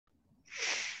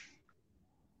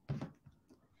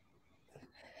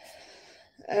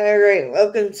All right,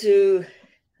 welcome to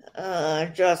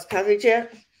Joss Coffee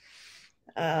Chat.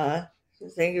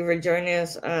 Thank you for joining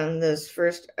us on this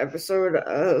first episode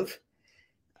of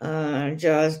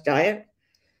Jaws Diet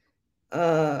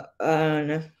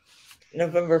on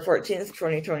November 14th,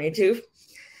 2022.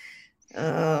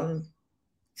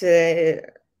 Today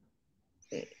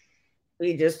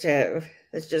we just have,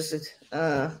 it's just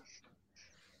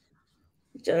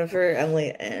Jennifer,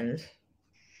 Emily, and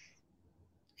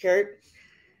Kurt.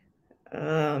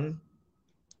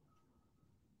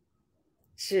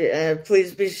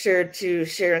 Please be sure to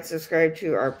share and subscribe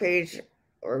to our page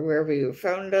or wherever you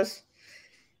found us.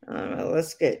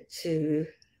 Let's get to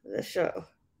the show.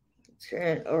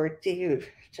 Turn it over to you,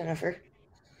 Jennifer.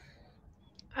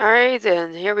 All right,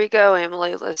 then. Here we go,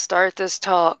 Emily. Let's start this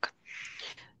talk.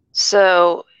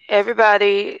 So,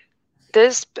 everybody,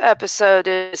 this episode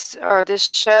or this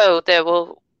show that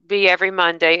will be every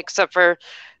Monday, except for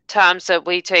times that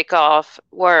we take off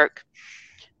work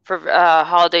for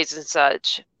holidays and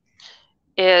such,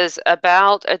 is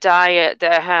about a diet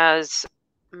that has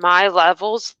my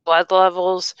levels, blood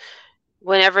levels.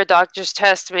 Whenever doctors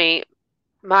test me,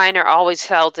 mine are always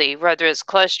healthy, whether it's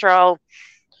cholesterol,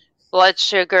 blood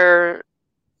sugar,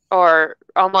 or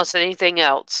almost anything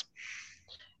else.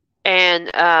 And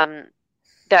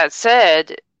that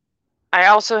said, I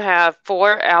also have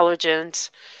 4 allergens,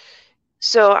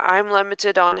 so I'm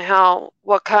limited on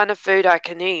what kind of food I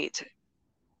can eat.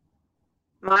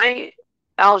 My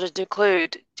allergens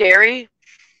include dairy,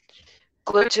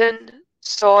 gluten,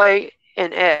 soy,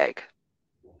 and egg.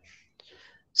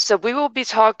 So we will be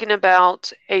talking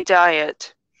about a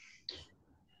diet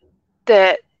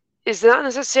that is not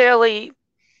necessarily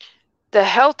the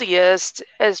healthiest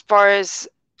as far as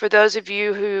for those of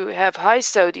you who have high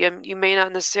sodium, you may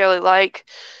not necessarily like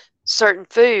certain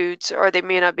foods or they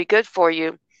may not be good for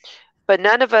you. But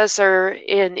none of us are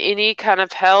in any kind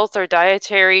of health or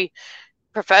dietary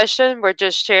profession. We're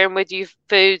just sharing with you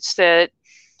foods that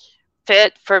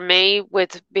fit for me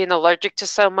with being allergic to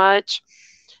so much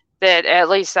that at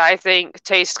least I think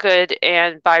taste good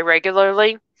and buy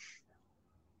regularly.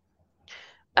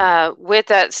 With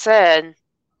that said,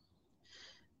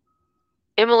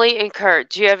 Emily and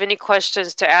Kurt, do you have any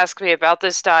questions to ask me about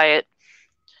this diet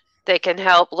that can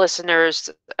help listeners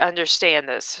understand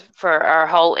this for our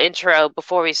whole intro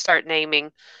before we start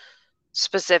naming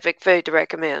specific food to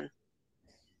recommend?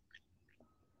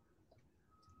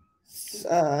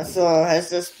 So has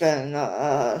this been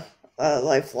a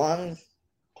lifelong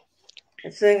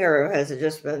thing, or has it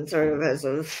just been sort of as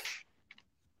of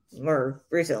more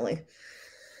recently?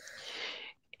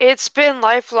 It's been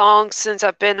lifelong since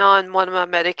I've been on one of my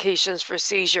medications for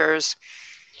seizures.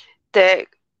 That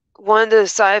one of the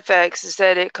side effects is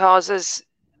that it causes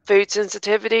food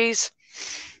sensitivities.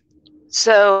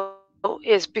 So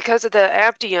it's because of the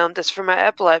Aptium that's for my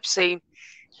epilepsy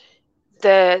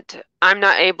that I'm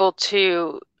not able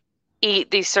to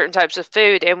eat these certain types of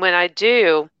food. And when I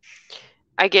do,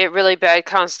 I get really bad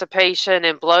constipation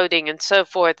and bloating and so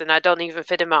forth, and I don't even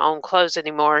fit in my own clothes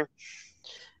anymore.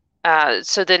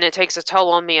 So then it takes a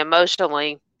toll on me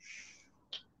emotionally.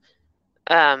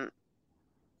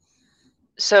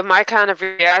 So my kind of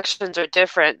reactions are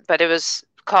different, but it was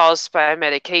caused by a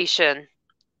medication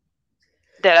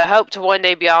that I hope to one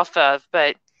day be off of.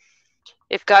 But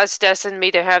if God's destined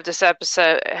me to have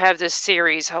this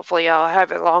series, hopefully I'll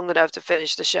have it long enough to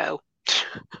finish the show.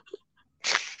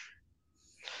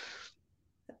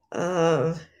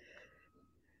 Kurt,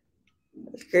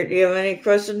 do you have any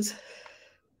questions?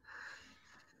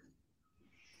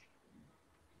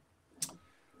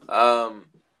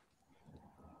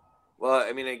 Well,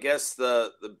 I mean, I guess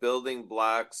the building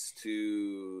blocks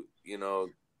to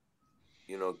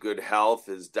good health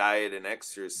is diet and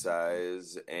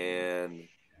exercise, and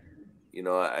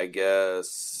I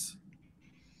guess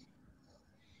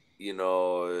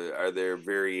are there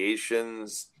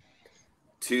variations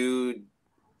to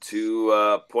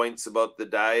points about the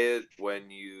diet when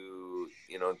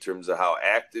in terms of how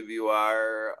active you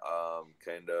are,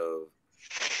 kind of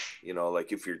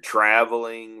like if you're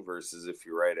traveling versus if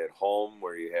you're right at home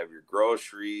where you have your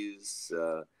groceries,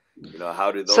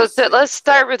 how do those So let's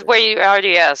start factor? with where you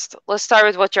already asked. Let's start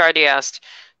with what you already asked.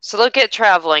 So look at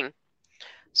traveling.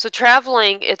 So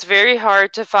traveling, it's very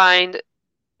hard to find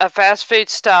a fast food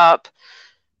stop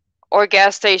or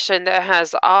gas station that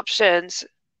has options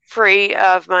free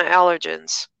of my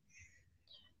allergens.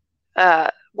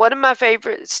 One of my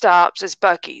favorite stops is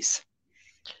Buc-ee's.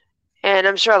 And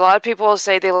I'm sure a lot of people will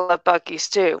say they love Buc-ee's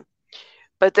too.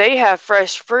 But they have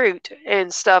fresh fruit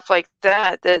and stuff like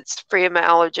that that's free of my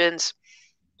allergens.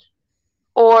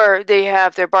 or they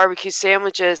have their barbecue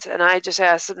sandwiches, and I just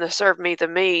ask them to serve me the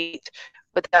meat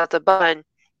without the bun,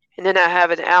 and then I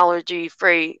have an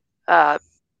allergy-free,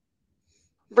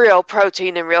 real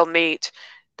protein and real meat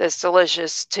that's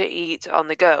delicious to eat on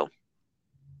the go.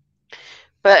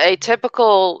 But a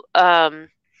typical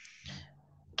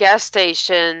gas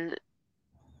station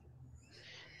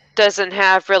doesn't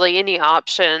have really any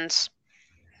options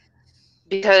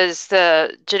because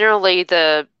generally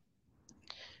the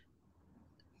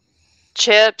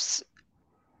chips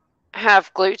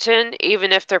have gluten,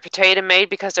 even if they're potato made,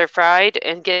 because they're fried,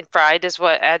 and getting fried is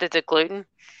what added the gluten.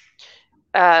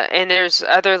 And there's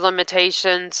other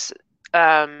limitations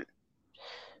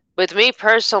with me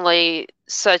personally,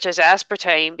 such as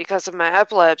aspartame because of my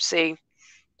epilepsy,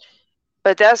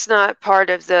 but that's not part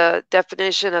of the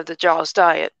definition of the JAWS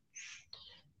diet.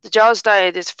 The JAWS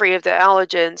diet is free of the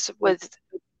allergens with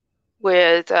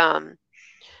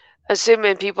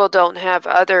assuming people don't have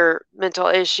other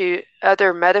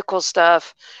other medical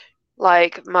stuff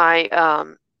like my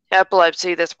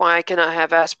epilepsy. That's why I cannot have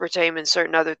aspartame and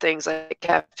certain other things like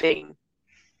caffeine.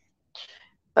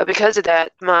 But because of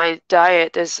that, my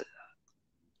diet is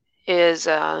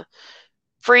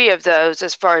free of those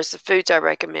as far as the foods I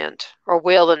recommend, or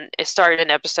will, and it started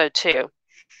in episode 2.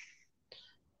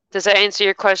 Does that answer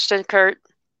your question, Kurt?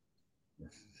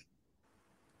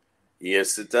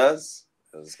 Yes, it does.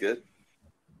 That was good.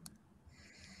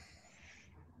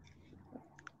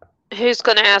 Who's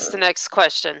going to ask the next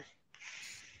question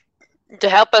to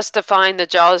help us define the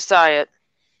JAWS diet?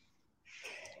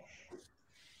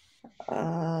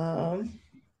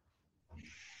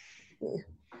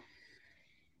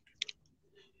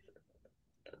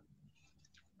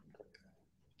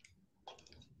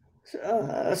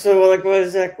 So like what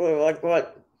exactly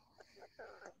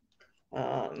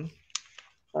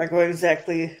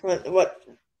what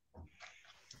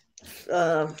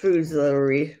foods are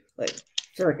we like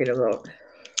talking about?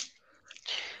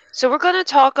 So we're going to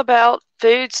talk about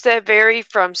foods that vary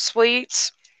from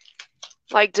sweets,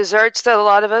 like desserts that a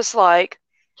lot of us like,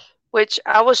 which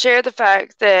I will share the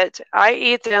fact that I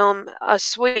eat them a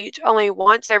sweet only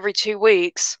once every 2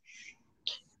 weeks.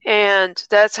 And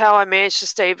that's how I manage to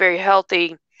stay very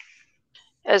healthy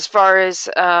as far as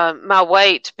my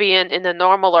weight being in the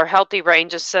normal or healthy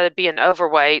range instead of being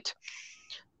overweight,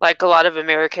 like a lot of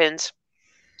Americans.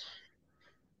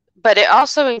 But it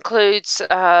also includes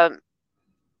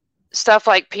stuff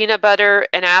like peanut butter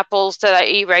and apples that I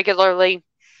eat regularly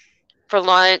for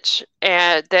lunch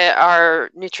and that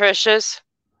are nutritious,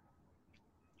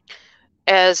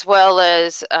 as well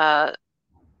as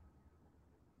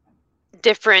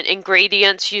different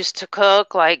ingredients used to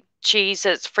cook, like cheese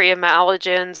that's free of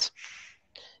allergens,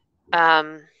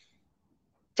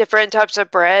 different types of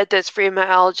bread that's free of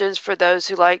allergens for those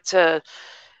who like to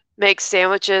make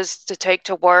sandwiches to take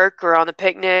to work or on a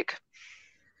picnic.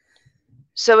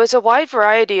 So it's a wide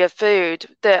variety of food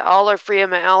that all are free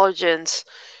of allergens,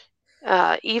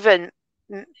 even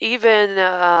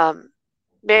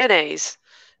mayonnaise.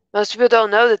 Most people don't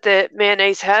know that the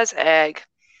mayonnaise has egg.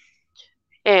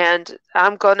 And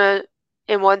I'm going to,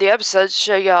 in one of the episodes,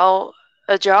 show y'all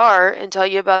a jar and tell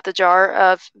you about the jar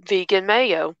of vegan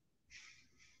mayo.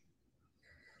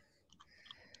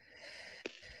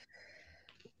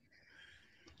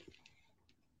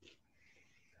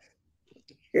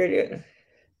 Good.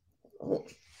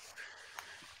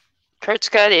 Kurt's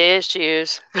got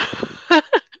issues. Kurt,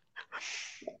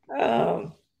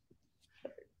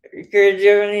 do you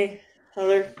have any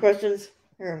other questions?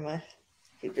 Or am I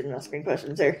keeping asking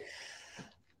questions there?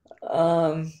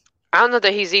 I don't know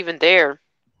that he's even there.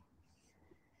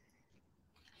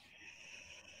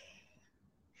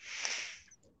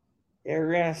 Yeah,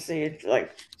 we're gonna see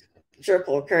like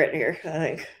triple Kurt here, I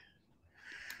think.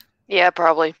 Yeah,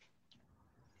 probably.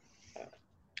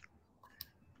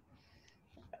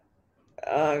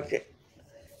 Okay.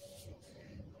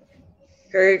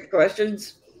 Kurt,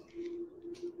 questions?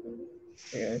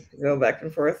 Yeah, go back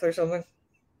and forth or something.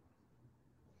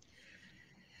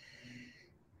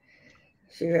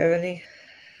 Do you have any?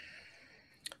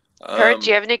 Kurt, do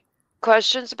you have any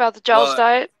questions about the JAWS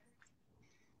diet?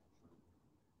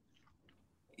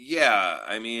 Yeah,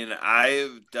 I mean,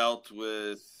 I've dealt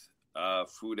with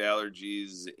food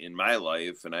allergies in my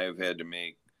life, and I've had to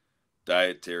make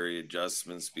dietary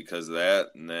adjustments because of that.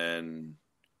 And then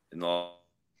in the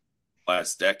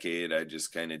last decade, I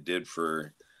just kind of did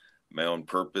for my own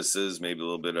purposes, maybe a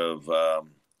little bit of,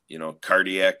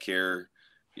 cardiac care,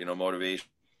 motivation.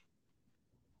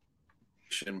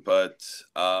 But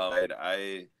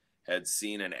I had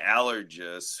seen an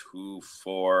allergist who,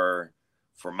 for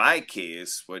my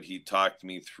case, what he talked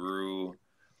me through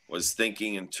was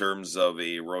thinking in terms of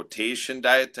a rotation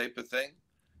diet type of thing.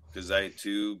 Because I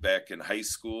too, back in high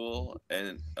school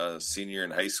and senior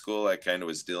in high school, I kind of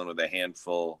was dealing with a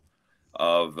handful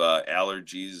of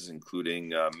allergies,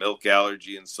 including milk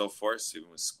allergy and so forth. So even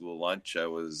with school lunch, I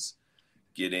was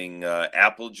getting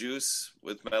apple juice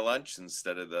with my lunch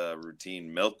instead of the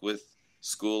routine milk with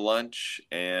school lunch.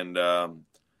 And,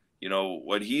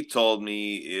 what he told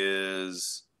me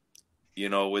is,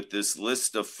 with this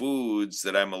list of foods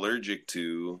that I'm allergic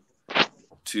to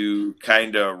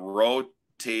kind of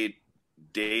rotate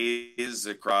days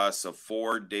across a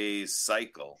 4-day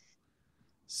cycle.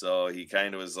 So he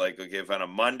kind of was like, okay, if on a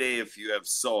Monday, if you have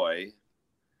soy,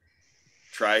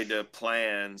 try to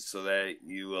plan so that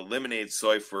you eliminate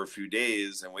soy for a few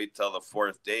days and wait till the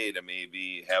 4th day to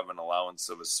maybe have an allowance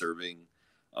of a serving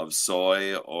of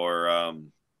soy, or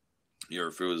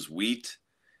if it was wheat.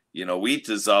 Wheat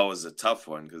is always a tough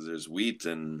one because there's wheat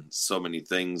in so many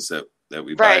things that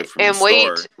we buy from the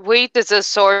store. Wheat is a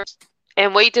source,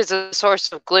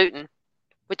 of gluten,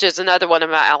 which is another one of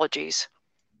my allergies.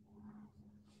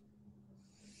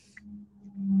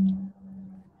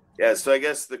 Yeah, so I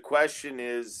guess the question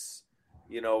is,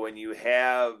 when you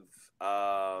have,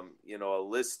 a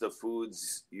list of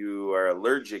foods you are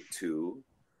allergic to,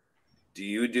 do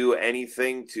you do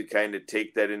anything to kind of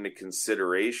take that into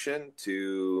consideration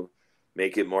to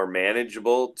make it more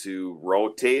manageable, to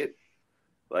rotate,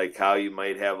 like how you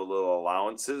might have a little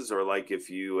allowances, or like if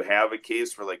you have a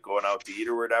case for like going out to eat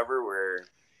or whatever, where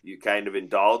you kind of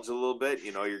indulge a little bit,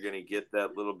 you're going to get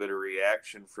that little bit of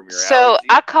reaction from your allergy. So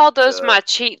I call those my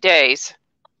cheat days.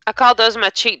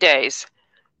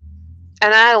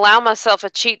 And I allow myself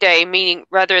a cheat day, meaning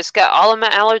whether it's got all of my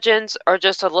allergens or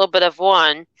just a little bit of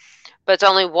one, but it's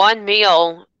only one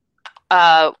meal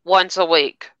once a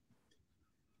week.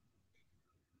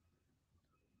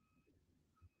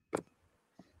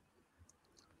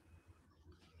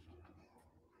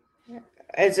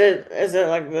 Is it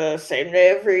like the same day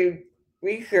every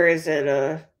week, or is it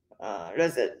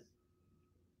does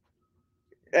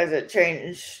it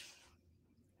change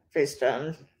based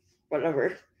on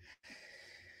whatever?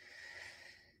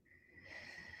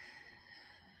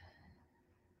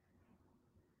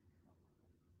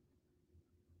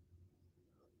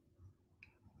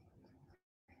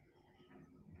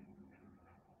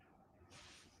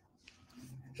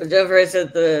 So Jennifer, is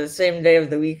it the same day of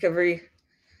the week every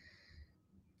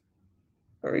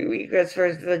week as far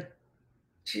as the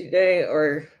cheat day,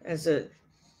 or is it?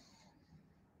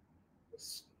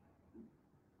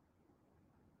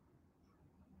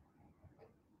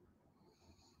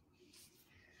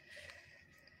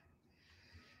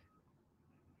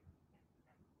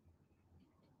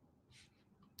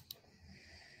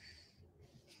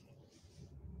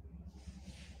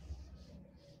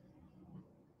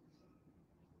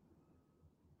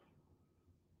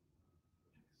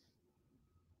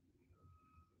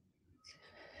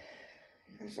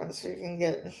 So you can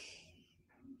get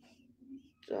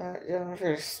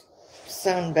Jennifer's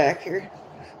sound back here.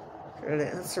 Try to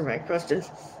answer my question.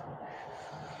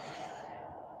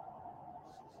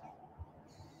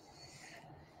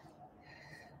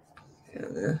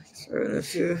 And having a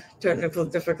few technical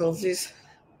difficulties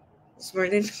this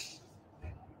morning.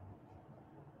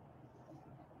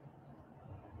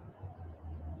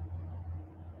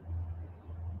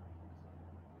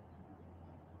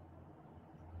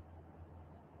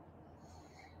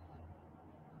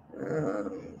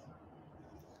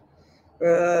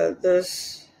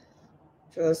 This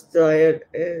just diet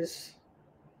is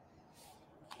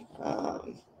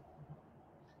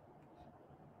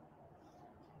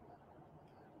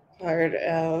part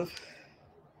of,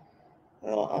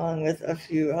 along with a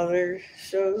few other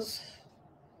shows,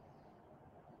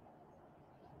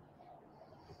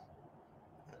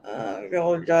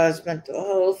 Gold Jaws Mental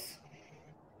Health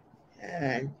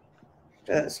and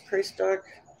Jazz Priest Talk.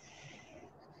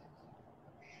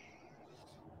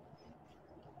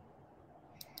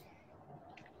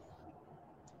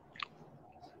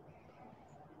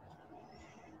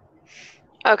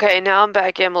 Okay, now I'm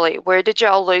back, Emily. Where did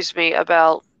y'all lose me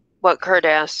about what Kurt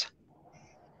asked?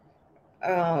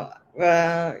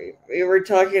 We were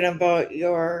talking about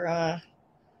your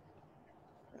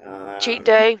cheat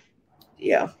day.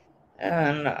 Yeah,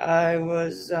 and I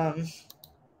was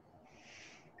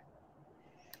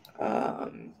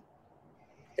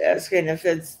asking if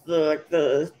it's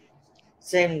the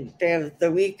same day of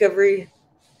the week every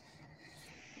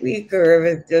week, or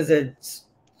if it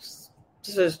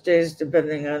switch days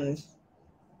depending on.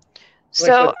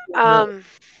 So,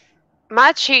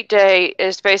 my cheat day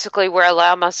is basically where I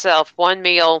allow myself one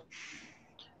meal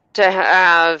to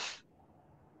have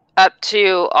up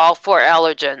to all 4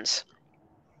 allergens.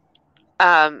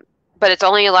 But it's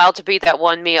only allowed to be that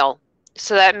one meal.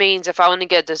 So that means if I want to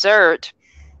get dessert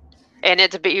and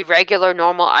it to be regular,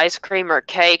 normal ice cream or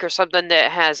cake or something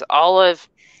that has all of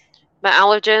my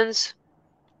allergens,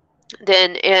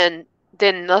 then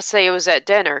let's say it was at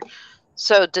dinner.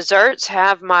 So desserts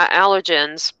have my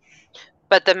allergens,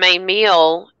 but the main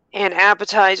meal and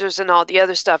appetizers and all the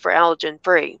other stuff are allergen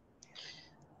free.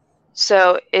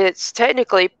 So it's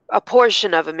technically a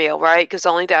portion of a meal, right? Because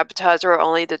only the appetizer or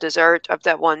only the dessert of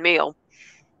that one meal.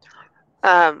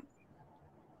 But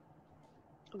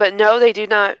no, they do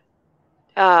not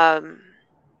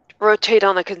rotate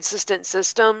on a consistent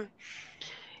system.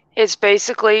 It's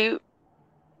basically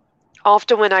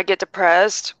often when I get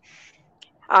depressed,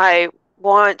 I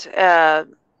want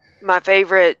my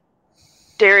favorite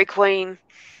Dairy Queen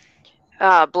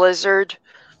Blizzard,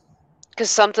 because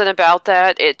something about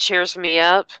that, it cheers me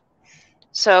up.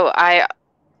 So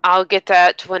I'll get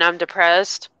that when I'm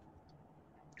depressed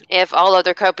if all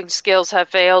other coping skills have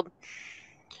failed.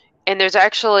 And there's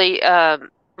actually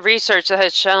research that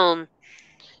has shown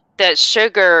that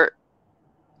sugar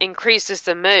increases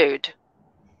the mood.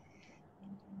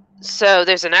 So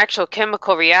there's an actual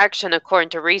chemical reaction according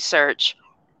to research.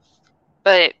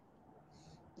 But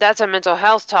that's a mental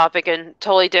health topic and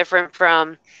totally different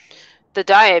from the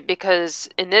diet, because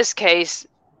in this case,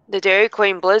 the Dairy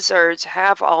Queen Blizzards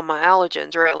have all my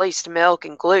allergens, or at least milk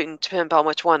and gluten, depending upon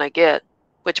which one I get,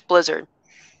 which Blizzard.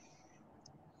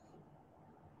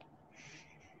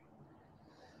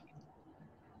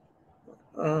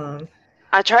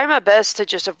 I try my best to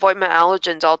just avoid my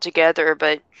allergens altogether,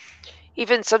 but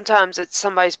even sometimes it's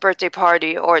somebody's birthday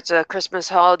party or it's a Christmas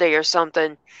holiday or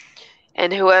something,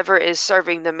 and whoever is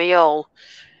serving the meal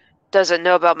doesn't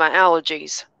know about my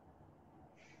allergies.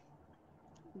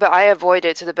 But I avoid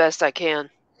it to the best I can.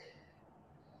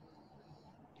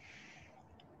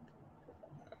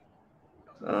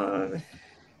 So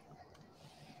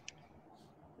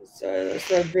this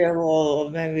would be a little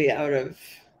maybe out of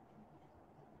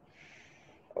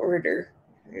order.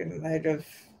 You might have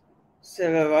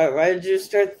said, why did you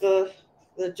start the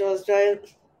Jaws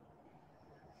diet?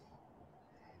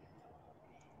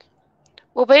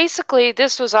 Well, basically,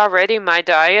 this was already my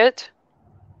diet.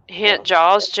 Hint,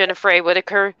 Jaws, Jennifer A.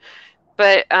 Whitaker.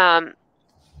 But my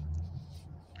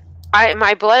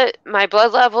blood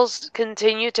levels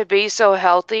continue to be so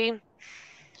healthy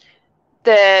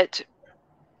that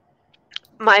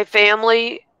my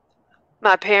family,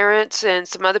 my parents, and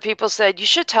some other people said, you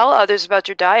should tell others about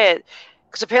your diet,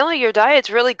 because apparently your diet's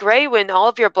really great when all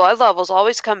of your blood levels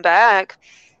always come back.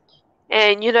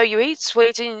 And you eat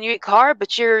sweets and you eat carb,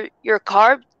 but your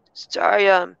carb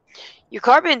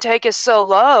intake is so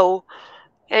low,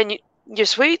 and your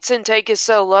sweets intake is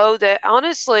so low that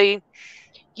honestly,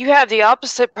 you have the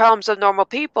opposite problems of normal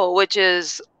people, which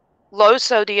is low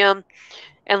sodium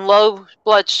and low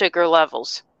blood sugar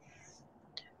levels.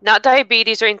 Not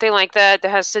diabetes or anything like that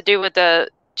has to do with the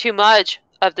too much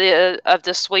of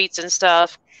the sweets and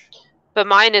stuff. But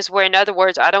mine is where, in other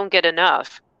words, I don't get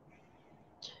enough.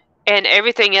 And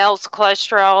everything else,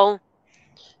 cholesterol,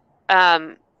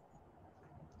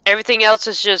 everything else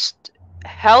is just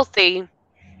healthy.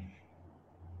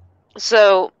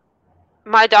 So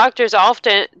my doctors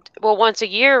often, once a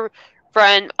year,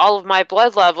 run all of my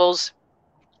blood levels,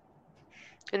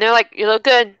 and they're like, "You look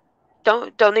good.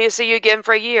 Don't need to see you again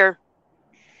for a year."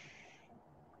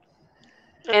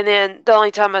 And then the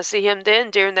only time I see him then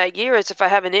during that year is if I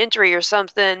have an injury or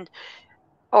something,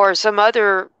 or some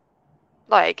other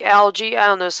like allergy. I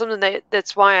don't know, something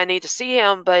that's why I need to see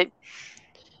him, but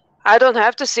I don't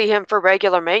have to see him for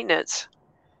regular maintenance.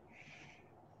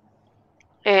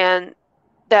 And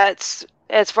that's,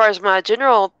 as far as my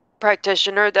general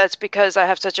practitioner, that's because I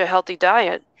have such a healthy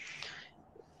diet.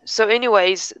 So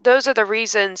anyways, those are the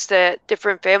reasons that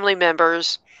different family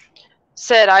members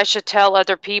said I should tell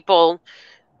other people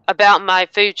about my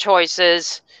food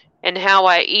choices and how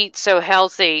I eat so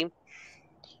healthy.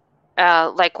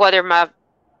 Like what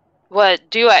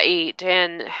do I eat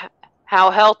and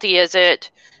how healthy is it?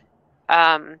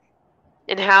 And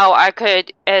how I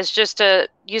could, as just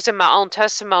using my own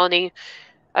testimony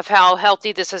of how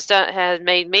healthy this has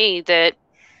made me, that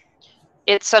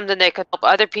it's something that could help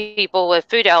other people with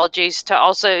food allergies to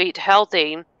also eat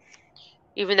healthy.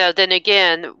 Even though then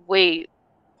again,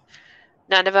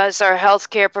 none of us are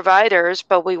healthcare providers,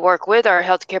 but we work with our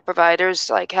healthcare providers,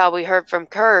 like how we heard from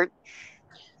Kurt.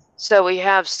 So we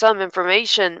have some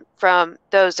information from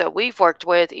those that we've worked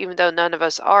with, even though none of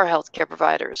us are healthcare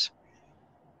providers.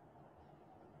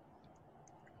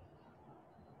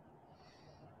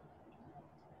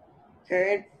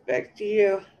 Karen, back to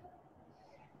you.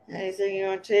 Anything you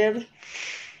want to add?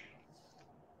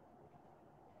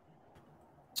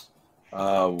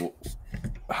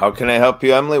 How can I help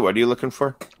you, Emily? What are you looking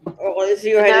for? Well, if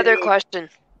you Another had question.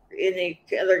 any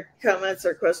other comments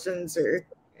or questions or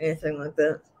anything like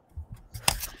that?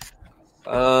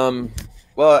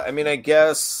 Well, I mean, I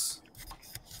guess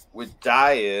with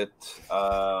diet,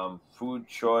 food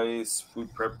choice,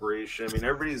 food preparation, I mean,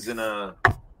 everybody's in a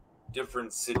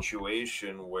different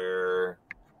situation where,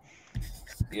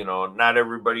 not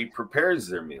everybody prepares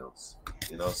their meals.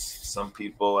 Some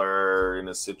people are in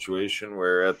a situation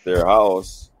where at their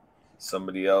house,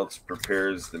 somebody else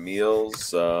prepares the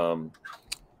meals.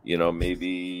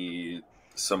 Maybe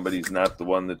somebody's not the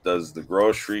one that does the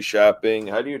grocery shopping.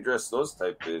 How do you address those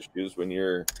type of issues when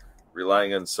you're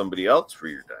relying on somebody else for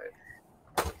your diet?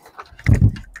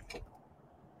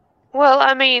 Well,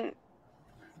 I mean,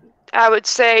 I would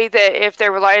say that if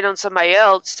they're relying on somebody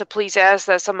else, to please ask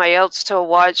that somebody else to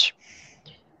watch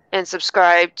and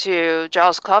subscribe to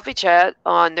Giles Coffee Chat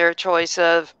on their choice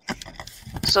of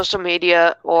social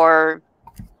media or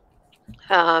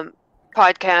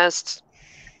podcasts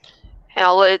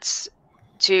outlets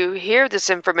to hear this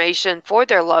information for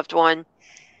their loved one.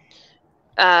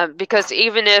 Because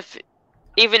even if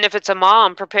it's a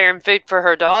mom preparing food for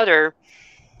her daughter,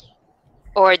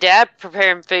 or a dad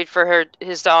preparing food for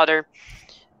his daughter,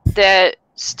 that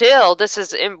still this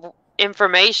is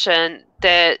information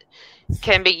that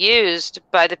can be used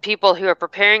by the people who are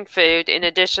preparing food, in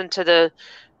addition to the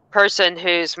person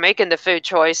who's making the food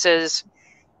choices,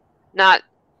 not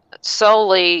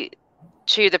solely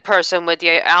to the person with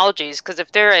the allergies. Because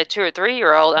if they're a 2 or 3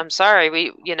 year old, I'm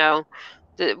sorry,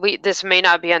 this may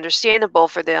not be understandable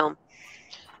for them.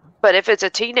 But if it's a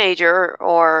teenager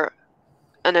or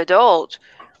an adult,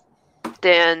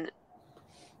 then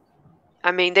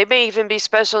I mean, they may even be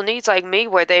special needs like me,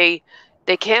 where they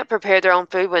can't prepare their own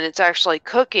food when it's actually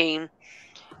cooking,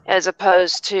 as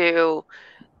opposed to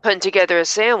putting together a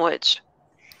sandwich.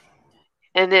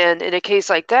 And then in a case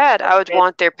like that, I would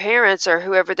want their parents or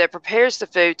whoever that prepares the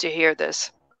food to hear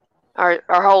this.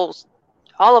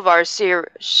 All of our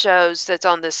shows that's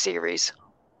on this series.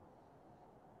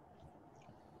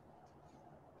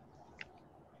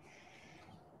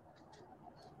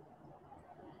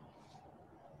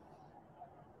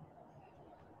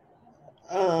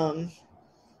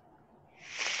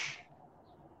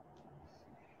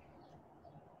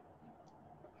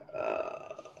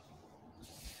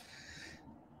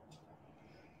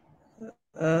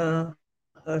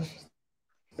 Let's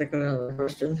think of another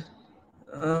question.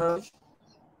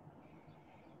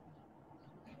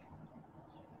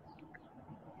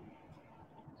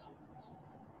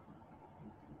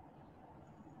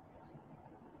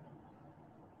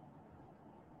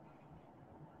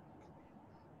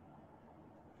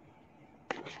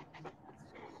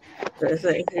 I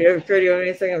think you have pretty or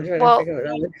anything. I'm trying to think of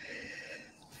another.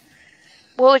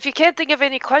 Well, if you can't think of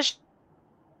any questions.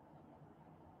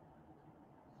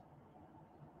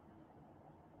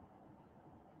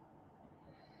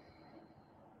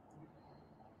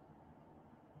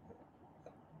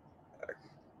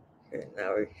 Okay,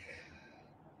 now we.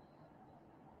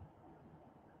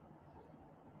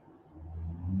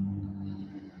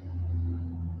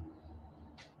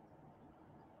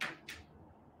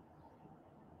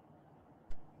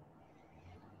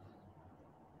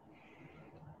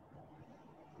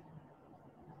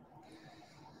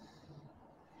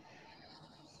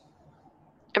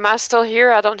 Am I still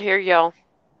here? I don't hear y'all.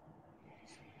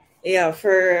 Yeah,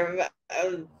 for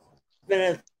a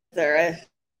minute there, I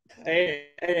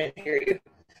didn't hear you.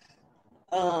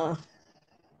 Or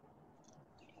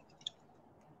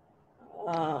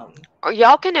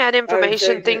y'all can add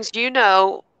information, things you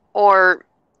know, or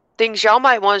things y'all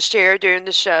might want to share during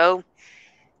the show.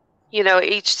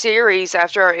 Each series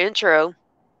after our intro.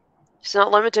 It's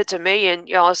not limited to me and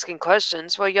y'all asking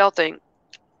questions. What y'all think?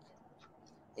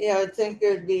 Yeah, I think it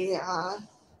would be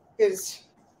because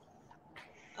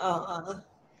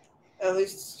at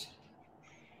least,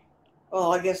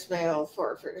 well, I guess male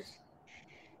four first.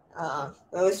 At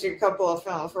least a couple of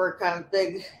Final Four kind of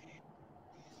big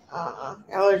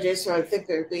allergies, so I think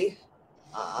there'd be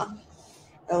a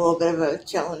little bit of a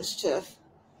challenge to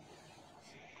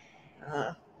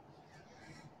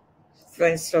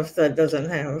find stuff that doesn't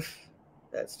have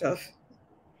that stuff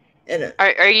in it.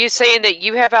 Are you saying that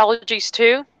you have allergies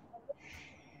too?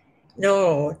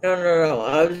 No.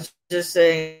 I was just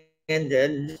saying,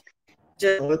 and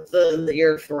just with the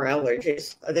year for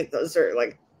allergies, I think those are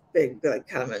like big, like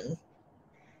common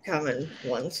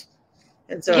ones.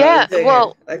 And so yeah,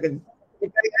 well, I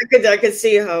could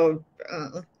see how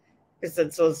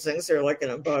because those things are like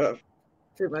in about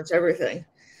pretty much everything.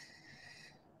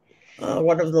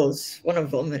 One of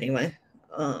them anyway.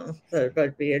 That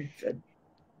would be a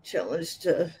challenge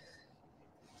to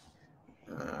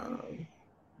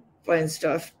find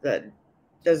stuff that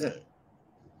doesn't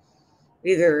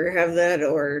either have that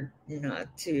or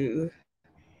not to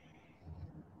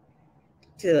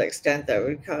the extent that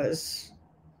would cause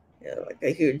like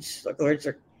a huge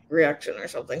allergic reaction or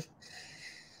something.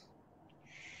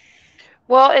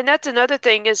 Well, and that's another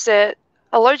thing is that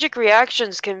allergic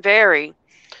reactions can vary.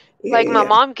 Like my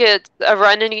mom gets a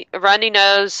runny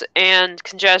nose and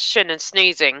congestion and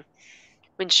sneezing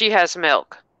when she has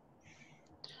milk.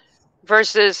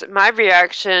 Versus my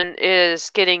reaction is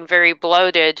getting very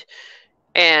bloated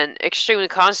and extremely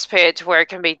constipated to where it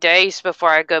can be days before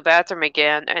I go bathroom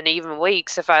again, and even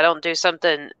weeks if I don't do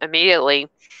something immediately,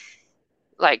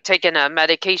 like taking a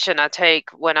medication I take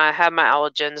when I have my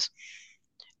allergens.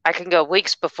 I can go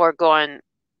weeks before going,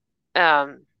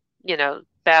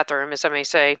 bathroom, as I may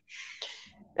say,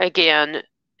 again.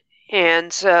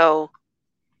 And so,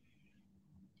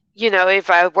 if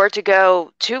I were to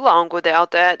go too long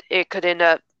without that, it could end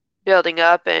up building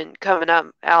up and coming up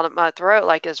out of my throat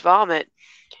like it's vomit.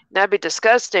 That'd be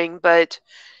disgusting, but,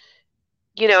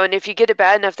 and if you get it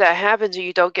bad enough that happens and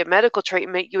you don't get medical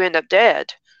treatment, you end up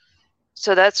dead.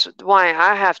 So that's why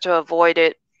I have to avoid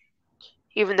it.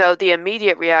 Even though the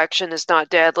immediate reaction is not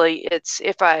deadly, it's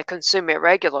if I consume it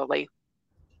regularly.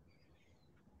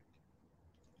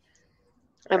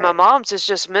 And my mom's is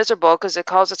just miserable because it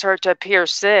causes her to appear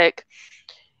sick.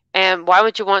 And why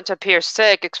would you want to appear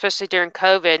sick, especially during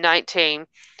COVID-19?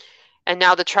 And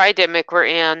now the tridemic we're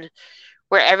in,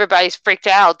 where everybody's freaked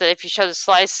out that if you show the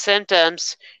slightest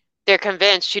symptoms, they're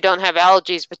convinced you don't have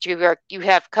allergies, but you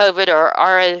have COVID or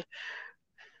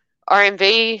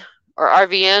RMV or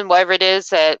RVN, whatever it is,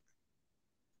 that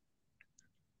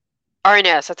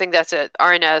RNS, I think that's it,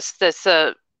 RNS, that's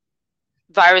a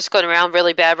virus going around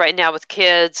really bad right now with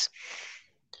kids.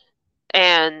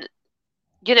 And,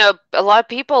 a lot of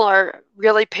people are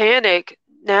really panicked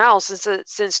now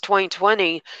since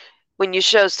 2020 when you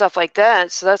show stuff like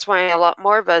that. So that's why a lot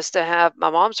more of us that have my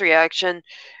mom's reaction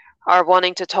are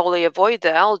wanting to totally avoid the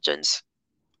allergens.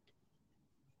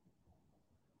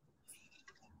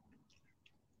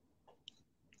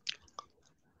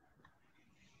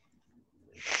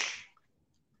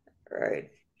 Right.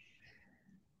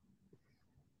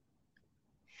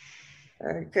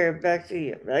 Okay, back to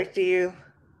you.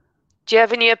 Do you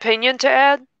have any opinion to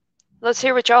add? Let's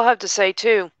hear what y'all have to say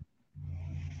too.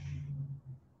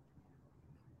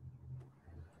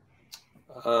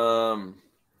 Well,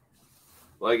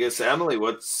 I guess Emily,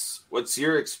 what's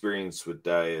your experience with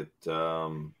diet?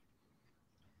 Kurt,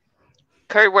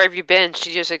 where have you been?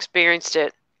 She just experienced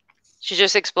it. She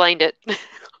just explained it.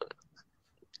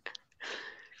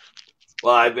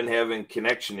 Well, I've been having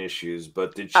connection issues,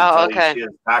 but did she tell you she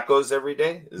has tacos every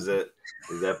day? Is that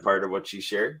part of what she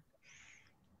shared?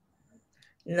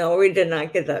 No, we did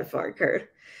not get that far, Kurt.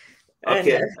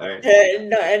 Okay, all right.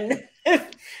 And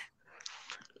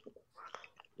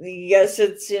yes,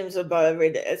 it seems about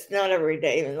every day. It's not every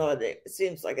day, even though it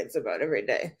seems like it's about every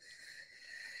day.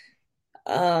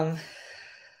 Do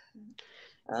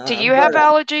you have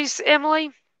allergies,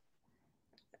 Emily?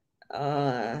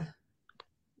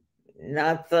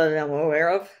 Not that I'm aware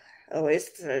of. At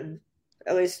least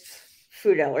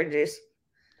food allergies.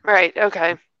 Right.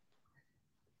 Okay.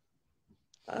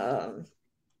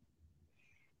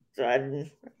 So I don't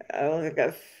think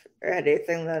I've had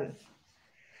anything that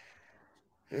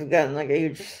has gotten like a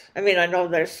huge. I mean, I know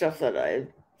there's stuff that I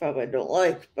probably don't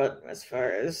like, but as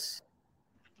far as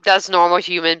that's normal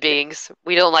human beings,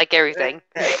 we don't like everything.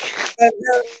 But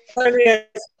no, I mean, as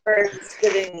far as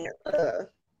getting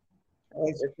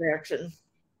allergic reaction,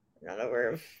 not aware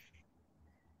of.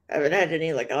 I haven't had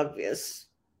any like obvious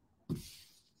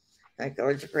like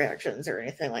allergic reactions or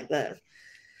anything like that.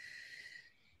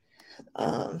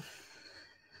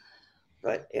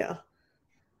 But yeah.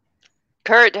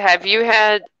 Kurt, have you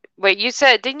had? Wait,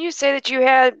 didn't you say that you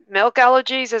had milk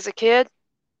allergies as a kid?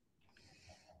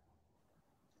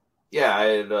 Yeah, I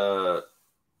had a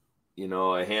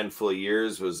handful of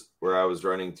years was where I was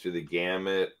running through the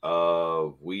gamut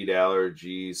of wheat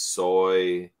allergies,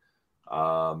 soy,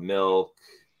 milk,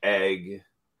 egg,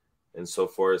 and so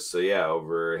forth. So yeah,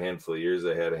 over a handful of years,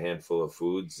 I had a handful of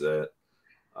foods that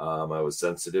I was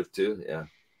sensitive to. Yeah.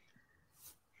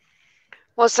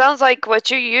 Well, it sounds like what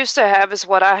you used to have is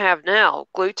what I have now: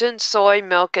 gluten, soy,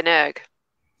 milk, and egg.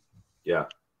 Yeah.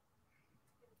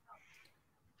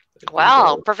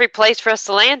 Wow, perfect place for us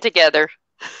to land together.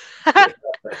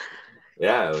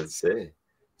 Yeah, I would say.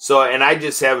 So, and I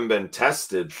just haven't been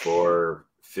tested for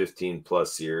 15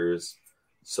 plus years.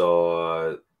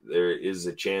 So there is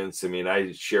a chance. I mean,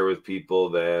 I share with people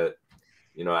that,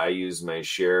 you know, I use my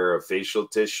share of facial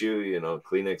tissue, you know,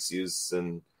 Kleenex use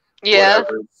and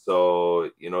whatever. So,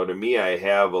 you know, to me, I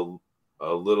have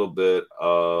a little bit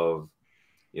of,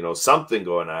 you know, something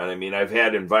going on. I mean, I've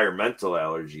had environmental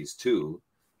allergies too,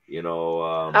 you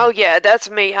know. Oh yeah, that's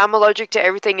me. I'm allergic to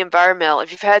everything environmental.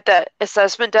 If you've had that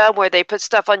assessment done where they put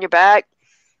stuff on your back,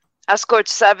 I scored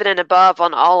 7 and above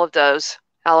on all of those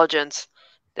allergens,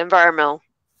 the environmental.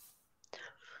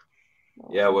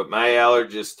 Yeah, what my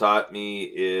allergist taught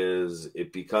me is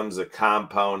it becomes a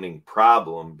compounding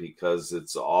problem because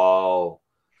it's all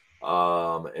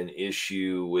an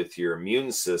issue with your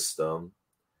immune system.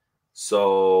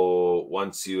 So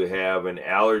once you have an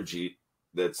allergy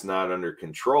that's not under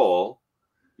control,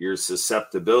 your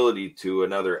susceptibility to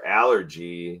another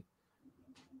allergy,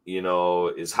 you know,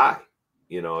 is high,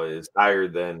 you know, is higher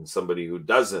than somebody who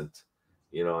doesn't,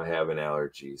 you know, have an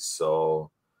allergy. So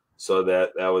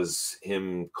that was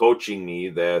him coaching me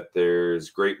that there's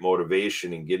great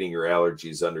motivation in getting your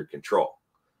allergies under control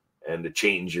and to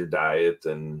change your diet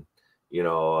and, you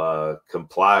know,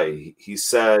 comply. He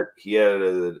said he had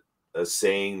a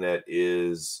saying that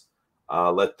is,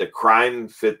 let the crime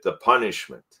fit the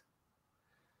punishment.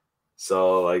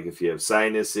 So like if you have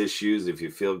sinus issues, if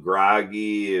you feel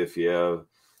groggy, if you have,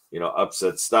 you know,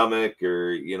 upset stomach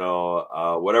or, you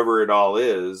know, whatever it all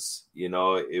is, you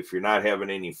know, if you're not having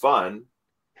any fun,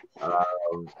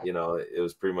 you know, it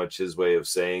was pretty much his way of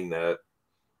saying that,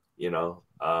 you know,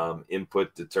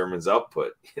 input determines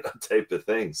output, you know, type of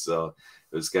thing. So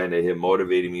it was kind of him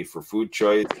motivating me for food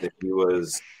choice. And he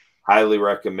was highly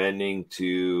recommending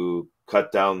to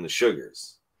cut down the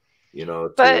sugars, you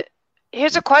know. But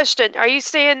here's a question. Are you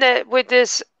saying that with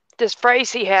this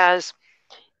phrase he has,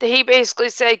 did he basically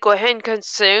say, go ahead and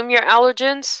consume your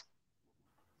allergens?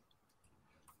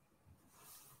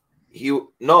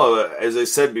 No, as I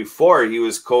said before, he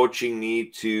was coaching me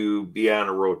to be on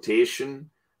a rotation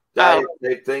diet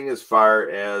type thing as far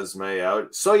as my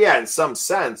allergies. So yeah, in some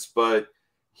sense, but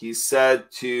he said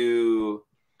to,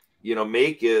 you know,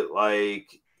 make it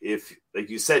like, if, like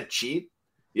you said, cheat,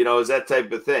 you know, is that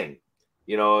type of thing.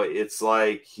 You know, it's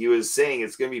like he was saying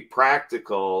it's going to be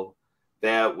practical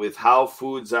that with how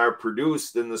foods are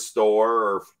produced in the store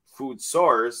or food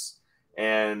source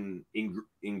and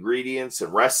ingredients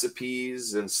and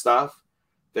recipes and stuff,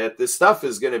 that this stuff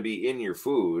is going to be in your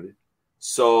food.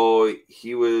 So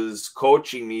he was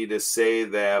coaching me to say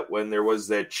that when there was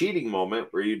that cheating moment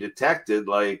where you detected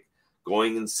like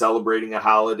going and celebrating a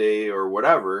holiday or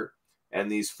whatever,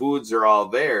 and these foods are all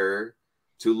there,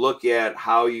 to look at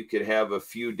how you could have a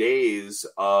few days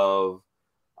of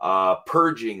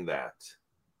purging that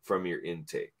from your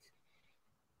intake.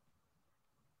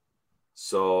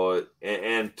 So,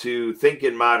 and to think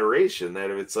in moderation,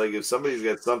 that if it's like, if somebody's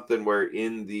got something where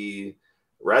in the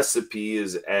recipe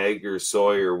is egg or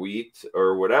soy or wheat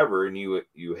or whatever, and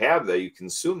you have that, you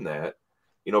consume that,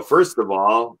 you know, first of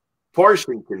all,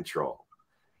 portion control,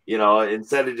 you know,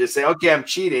 instead of just saying, okay, I'm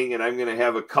cheating and I'm going to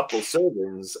have a couple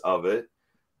servings of it.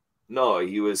 No,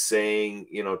 he was saying,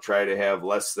 you know, try to have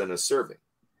less than a serving,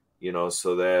 you know,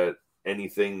 so that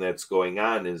anything that's going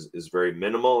on is very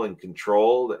minimal and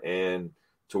controlled, and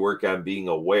to work on being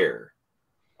aware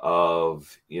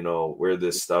of, you know, where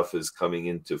this stuff is coming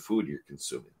into food you're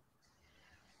consuming.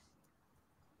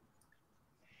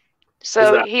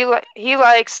 So he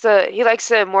likes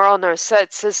the more on a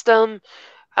set system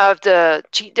of the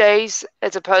cheat days,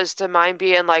 as opposed to mine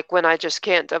being like when I just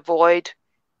can't avoid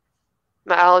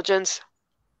my allergens.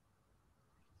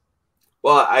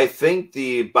 Well, I think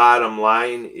the bottom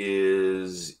line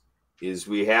is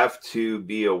we have to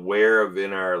be aware of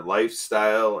in our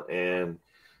lifestyle, and,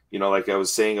 you know, like I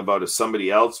was saying about if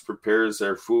somebody else prepares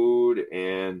their food,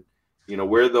 and, you know,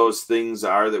 where those things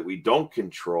are that we don't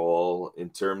control, in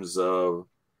terms of,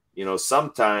 you know,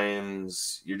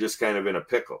 sometimes you're just kind of in a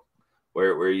pickle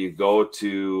where you go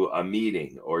to a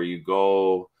meeting or you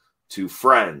go to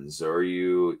friends, or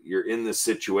you're in the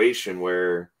situation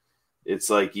where it's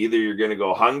like either you're going to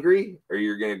go hungry or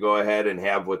you're going to go ahead and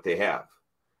have what they have.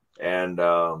 And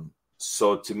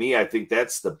so to me, I think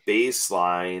that's the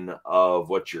baseline of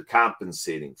what you're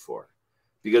compensating for.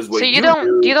 Because what you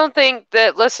don't think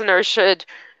that listeners should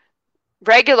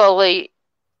regularly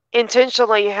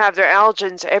intentionally have their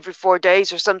allergens every 4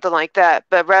 days or something like that,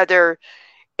 but rather,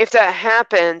 if that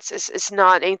happens, it's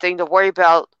not anything to worry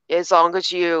about, as long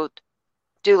as you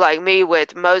do like me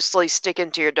with mostly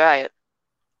sticking to your diet.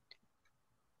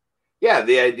 Yeah,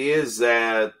 the idea is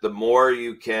that the more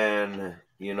you can,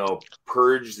 you know,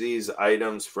 purge these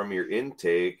items from your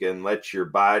intake and let your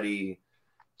body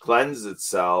cleanse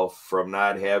itself from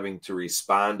not having to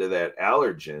respond to that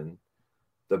allergen,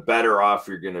 the better off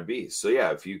you're going to be. So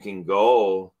yeah, if you can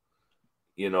go,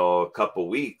 a couple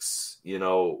weeks,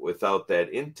 without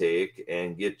that intake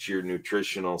and get your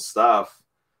nutritional stuff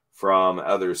from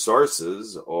other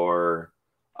sources, or,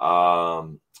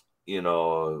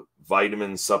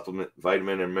 vitamin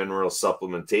and mineral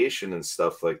supplementation and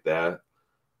stuff like that,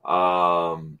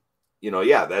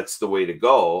 that's the way to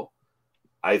go.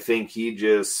 I think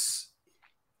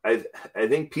I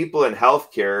think people in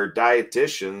healthcare,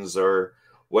 dietitians or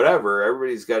whatever,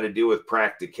 everybody's got to deal with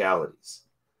practicalities,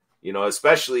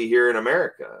 especially here in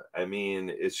America. I mean,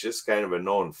 it's just kind of a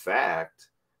known fact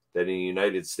that in the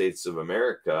United States of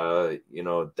America,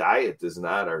 diet is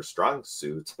not our strong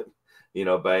suit,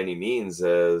 by any means,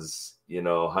 as,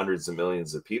 hundreds of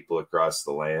millions of people across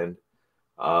the land.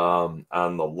 On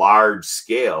the large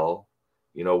scale,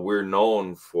 we're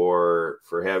known for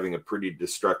having a pretty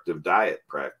destructive diet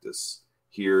practice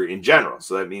here in general.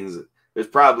 So that means there's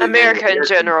probably America in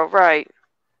general, right?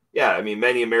 Yeah, I mean,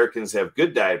 many Americans have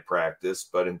good diet practice,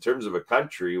 but in terms of a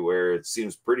country where it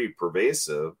seems pretty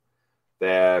pervasive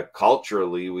that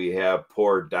culturally we have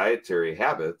poor dietary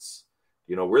habits,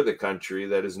 we're the country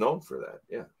that is known for that.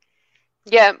 Yeah.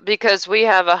 Yeah, because we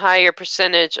have a higher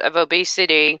percentage of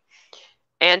obesity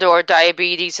and or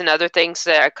diabetes and other things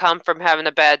that come from having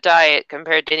a bad diet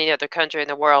compared to any other country in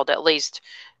the world. At least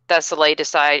that's the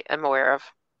latest I am aware of.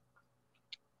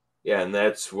 Yeah, and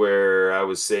that's where I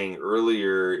was saying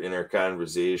earlier in our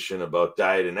conversation about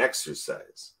diet and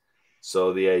exercise.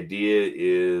 So the idea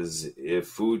is if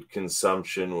food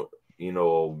consumption,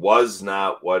 was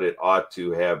not what it ought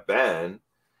to have been,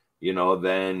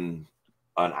 then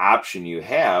an option you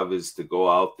have is to go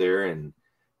out there and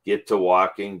get to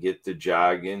walking, get to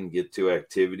jogging, get to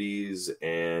activities,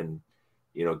 and,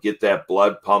 get that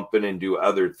blood pumping and do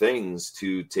other things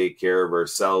to take care of our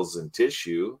cells and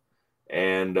tissue,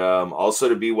 and also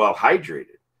to be well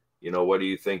hydrated. What do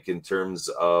you think in terms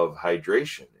of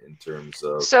hydration, in terms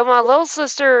of... So my little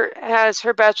sister has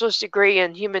her bachelor's degree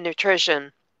in human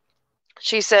nutrition.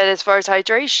 She said as far as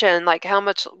hydration, like how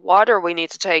much water we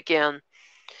need to take in.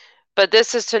 But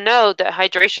this is to know that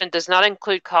hydration does not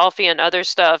include coffee and other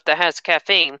stuff that has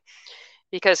caffeine,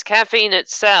 because caffeine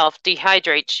itself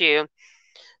dehydrates you.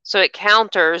 So it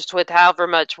counters with however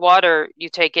much water you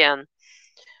take in.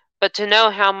 But to know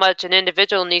how much an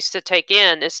individual needs to take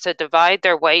in is to divide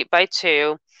their weight by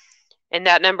 2, and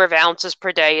that number of ounces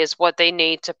per day is what they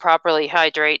need to properly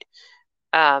hydrate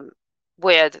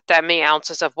with that many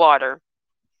ounces of water.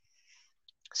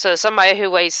 So somebody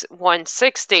who weighs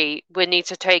 160 would need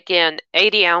to take in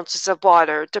 80 ounces of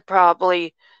water to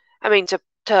properly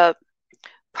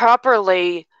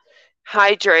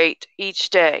hydrate each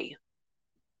day.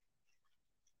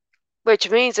 Which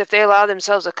means if they allow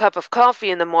themselves a cup of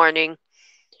coffee in the morning,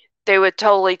 they would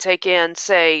totally take in,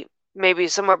 say, maybe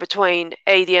somewhere between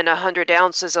 80 and 100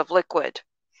 ounces of liquid.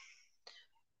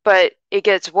 But it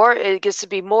gets to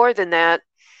be more than that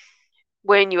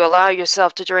when you allow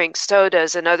yourself to drink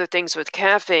sodas and other things with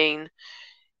caffeine,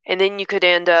 and then you could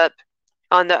end up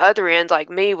on the other end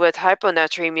like me with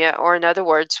hyponatremia, or in other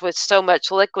words, with so much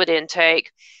liquid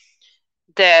intake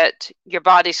that your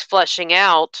body's flushing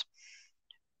out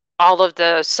all of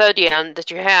the sodium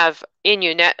that you have in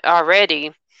you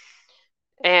already,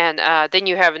 and then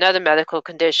you have another medical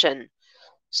condition.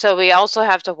 So we also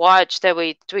have to watch that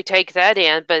we take that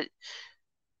in, but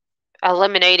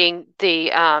eliminating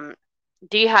the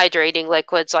dehydrating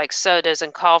liquids like sodas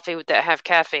and coffee that have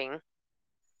caffeine.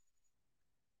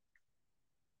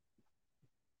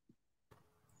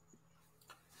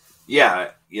 Yeah,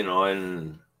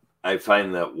 and I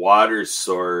find that water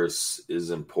source is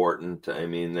important. I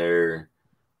mean, there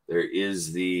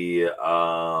is the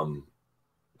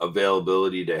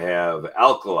availability to have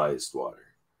alkalized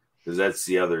water, because that's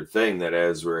the other thing, that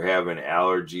as we're having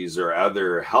allergies or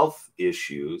other health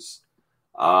issues,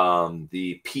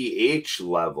 the pH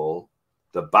level,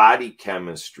 the body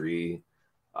chemistry,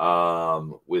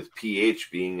 with pH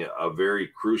being a very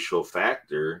crucial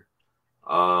factor,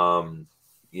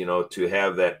 to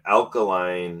have that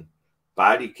alkaline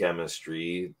body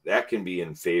chemistry, that can be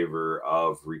in favor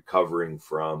of recovering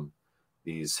from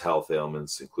these health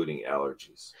ailments, including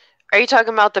allergies. Are you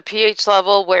talking about the pH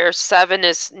level where 7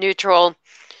 is neutral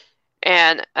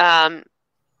and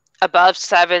above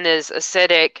 7 is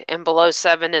acidic and below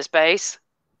 7 is base?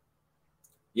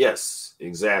 Yes,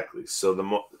 exactly. So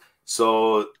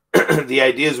the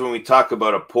idea is when we talk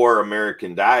about a poor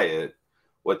American diet,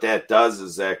 what that does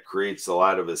is that creates a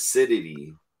lot of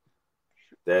acidity,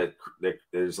 that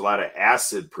there's a lot of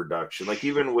acid production, like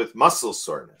even with muscle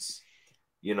soreness.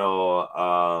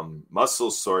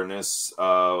 muscle soreness,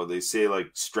 they say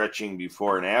like stretching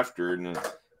before and after, and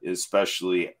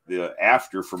especially the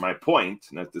after for my point,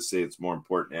 not to say it's more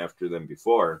important after than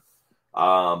before.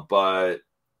 But,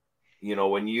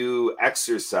 when you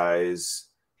exercise,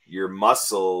 your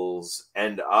muscles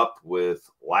end up with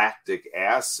lactic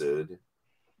acid,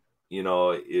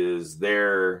 is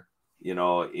there,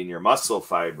 in your muscle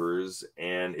fibers,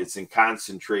 and it's in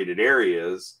concentrated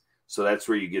areas. So that's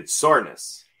where you get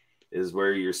soreness, is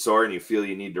where you're sore and you feel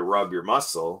you need to rub your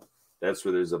muscle. That's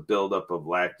where there's a buildup of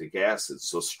lactic acid.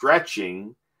 So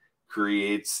stretching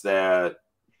creates that,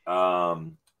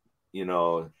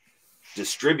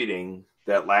 distributing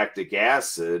that lactic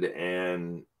acid,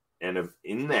 and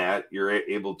in that you're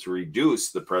able to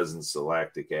reduce the presence of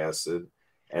lactic acid,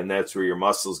 and that's where your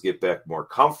muscles get back more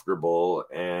comfortable.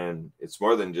 And it's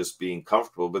more than just being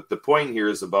comfortable, but the point here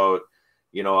is about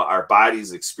our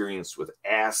body's experience with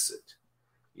acid,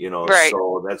 Right.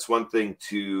 So that's one thing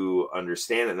to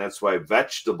understand, and that's why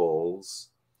vegetables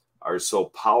are so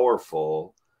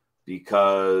powerful,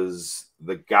 because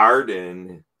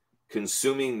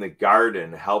consuming the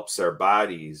garden helps our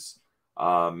bodies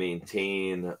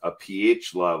maintain a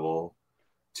pH level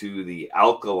to the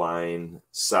alkaline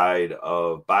side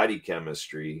of body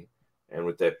chemistry, and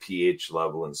with that pH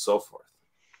level and so forth.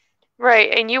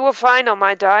 Right. And you will find on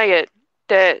my diet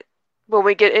that when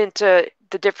we get into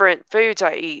the different foods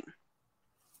I eat,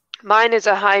 mine is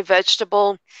a high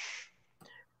vegetable,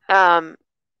 and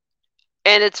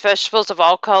it's vegetables of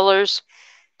all colors,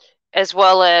 as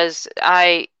well as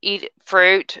I eat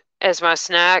fruit as my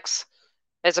snacks,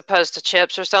 as opposed to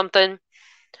chips or something.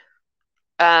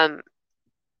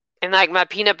 And like my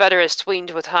peanut butter is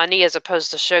sweetened with honey as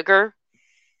opposed to sugar.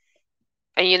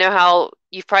 And you know how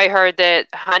you've probably heard that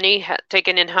honey,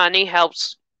 taken in honey,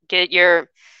 helps get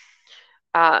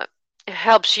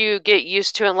helps you get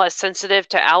used to and less sensitive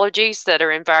to allergies that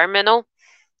are environmental,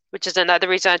 which is another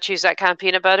reason I choose that kind of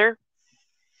peanut butter.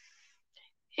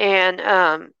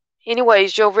 And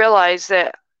anyways, you'll realize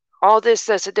that all this,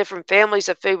 that's the different families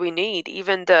of food we need,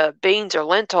 even the beans or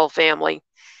lentil family.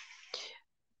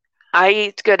 I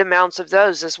eat good amounts of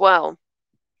those as well.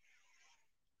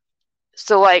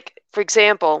 So, like, for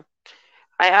example,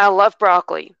 I love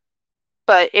broccoli.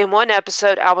 But in one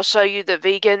episode, I will show you the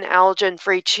vegan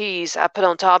allergen-free cheese I put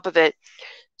on top of it.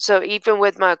 So even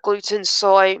with my gluten,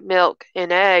 soy, milk,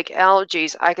 and egg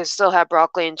allergies, I can still have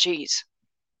broccoli and cheese.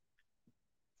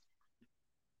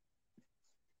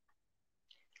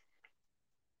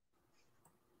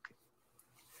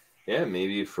 Yeah,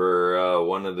 maybe for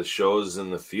one of the shows in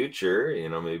the future,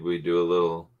 maybe we do a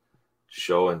little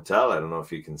show and tell. I don't know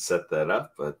if you can set that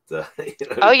up, but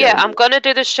oh yeah, I'm gonna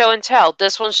do the show and tell.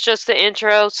 This one's just the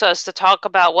intro, so as to talk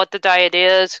about what the diet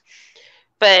is.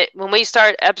 But when we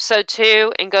start episode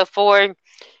 2 and go forward,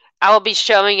 I will be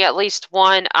showing at least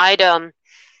one item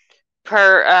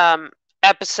per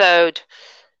episode.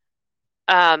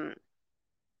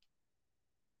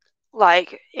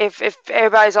 Like if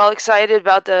everybody's all excited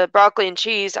about the broccoli and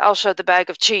cheese, I'll show the bag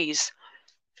of cheese.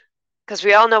 Because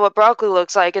we all know what broccoli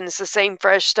looks like, and it's the same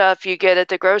fresh stuff you get at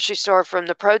the grocery store from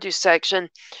the produce section,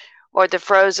 or the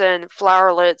frozen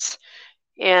flowerlets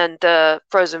and the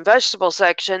frozen vegetable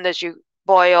section that you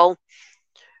boil.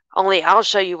 Only I'll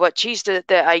show you what cheese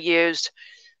that I used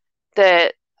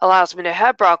that allows me to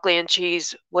have broccoli and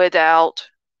cheese without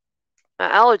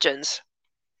allergens.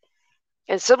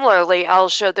 And similarly, I'll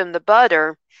show them the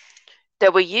butter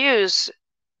that we use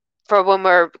for when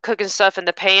we're cooking stuff in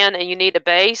the pan and you need a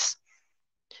base.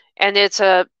 And it's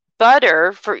a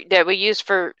butter that we use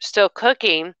for still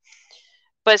cooking,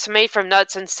 but it's made from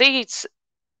nuts and seeds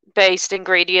based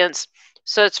ingredients,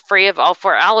 so it's free of all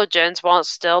 4 allergens while it's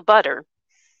still butter.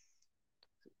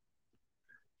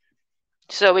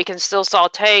 So we can still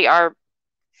saute our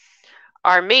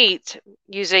meat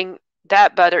using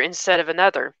that butter instead of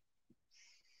another.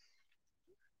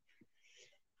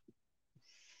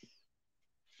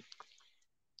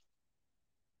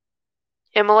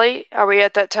 Emily, are we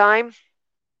at that time?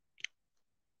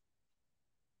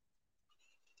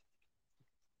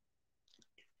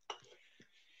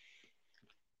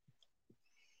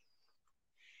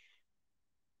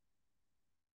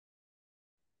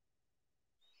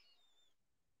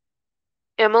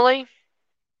 Emily?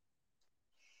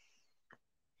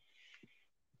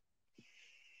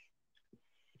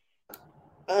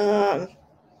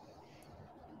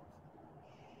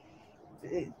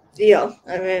 Yeah,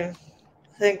 I mean,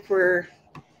 I think we're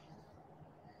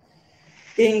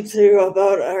getting to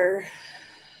about our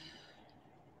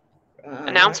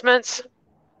announcements.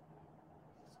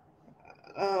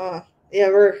 Yeah,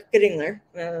 we're getting there.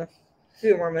 A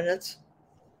few more minutes.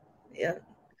 Yeah.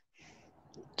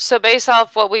 So based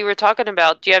off what we were talking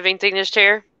about, do you have anything to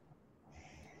share?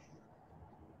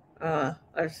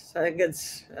 I think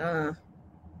it's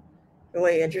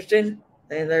really interesting.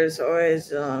 And there's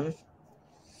always oh,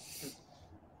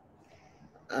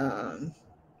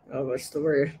 what's the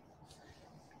word?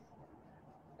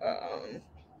 Um,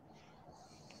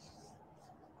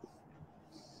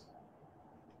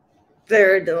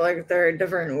 there are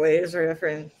different ways or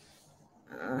different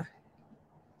uh,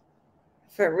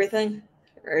 for everything,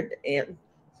 and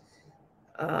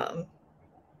um,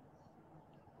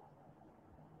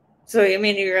 so I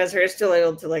mean you guys are still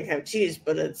able to like have cheese,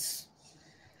 but it's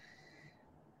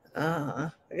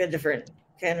like a different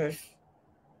kind of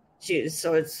cheese.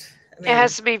 So it's It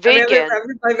has to be I mean vegan.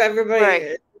 everybody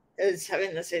Right. is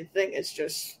having the same thing. It's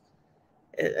just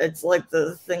it's like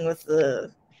the thing with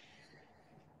the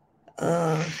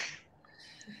uh,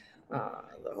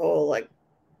 the whole like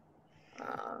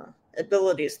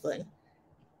abilities thing.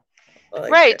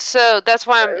 Like, Right. So that's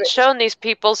why I'm showing these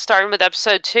people, starting with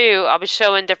episode 2. I'll be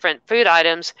showing different food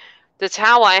items. That's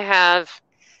how I have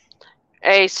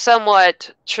a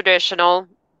somewhat traditional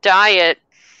diet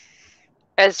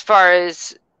as far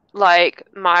as like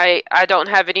I don't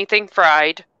have anything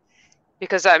fried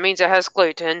because that means it has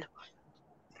gluten.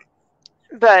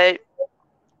 But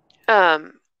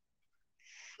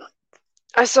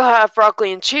I still have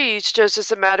broccoli and cheese, just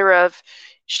as a matter of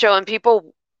showing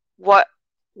people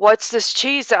what's this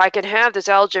cheese that I can have that's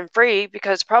allergen free,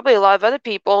 because probably a lot of other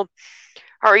people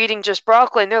are eating just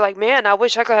broccoli and they're like, man, I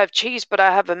wish I could have cheese, but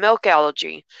I have a milk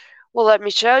allergy. Well, let me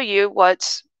show you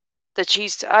what's the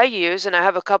cheese I use, and I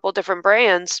have a couple different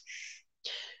brands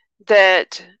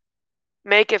that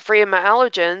make it free of my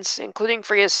allergens, including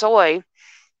free of soy.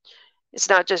 It's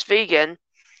not just vegan.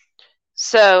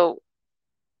 So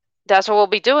that's what we'll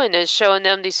be doing, is showing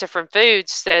them these different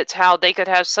foods. That's how they could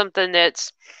have something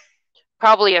that's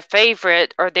probably a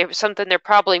favorite, or something they're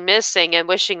probably missing and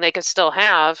wishing they could still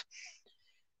have.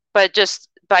 But just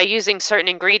by using certain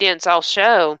ingredients I'll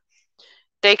show,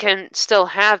 they can still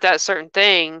have that certain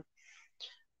thing,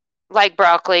 like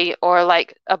broccoli or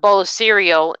like a bowl of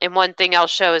cereal. And one thing I'll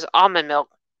show is almond milk.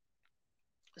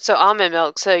 So almond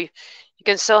milk, so you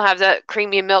can still have that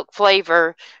creamy milk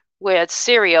flavor with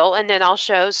cereal. And then I'll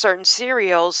show certain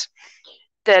cereals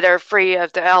that are free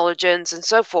of the allergens and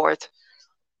so forth,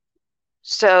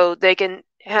 so they can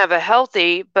have a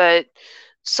healthy but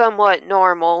somewhat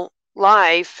normal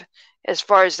life as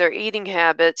far as their eating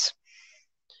habits,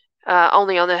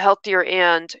 only on the healthier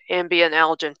end, and being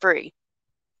allergen free.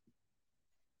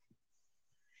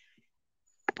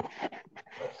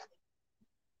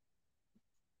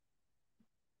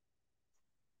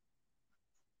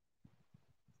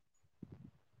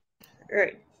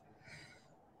 right.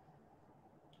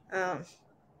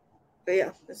 But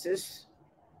yeah, this is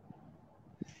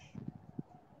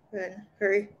been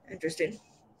very interesting.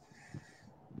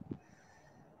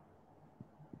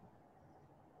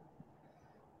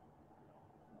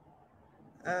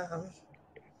 Um,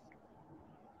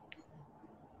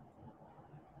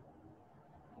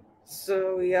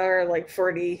 so we are like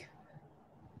 48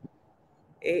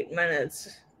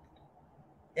 minutes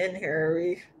in here. Are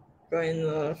we going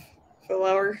the full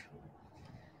hour?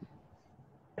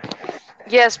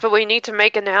 Yes, but we need to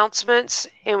make announcements,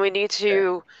 and we need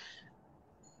to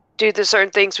do the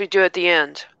certain things we do at the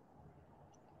end.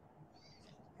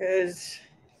 Because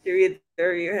do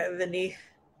either you have any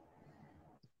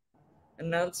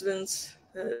announcements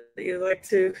that you'd like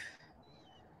to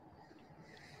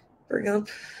bring up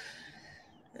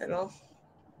at all?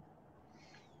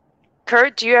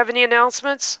 Kurt, do you have any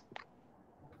announcements?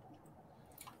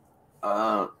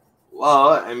 Well,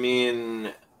 I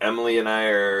mean, Emily and I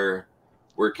are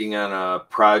working on a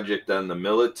project on the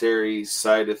military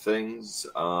side of things,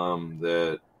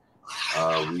 that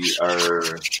we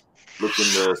are looking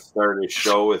to start a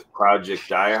show with Project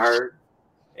Die Hard.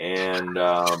 And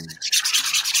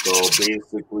so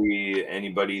basically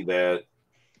anybody that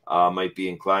might be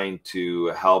inclined to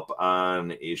help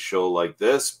on a show like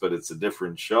this, but it's a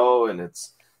different show and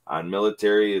it's on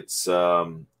military. It's,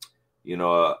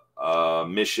 a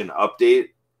mission update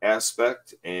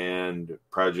aspect, and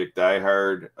Project Die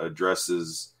Hard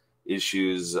addresses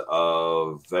issues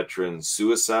of veteran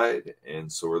suicide.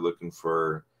 And so we're looking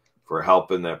for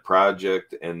help in that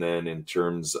project. And then in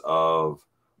terms of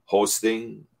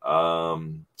hosting,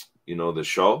 the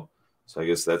show. So I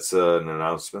guess that's an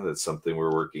announcement. That's something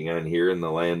we're working on here in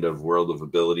the Land of World of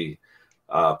Ability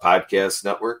podcast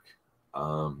network.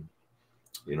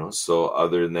 So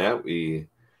other than that, we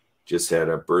just had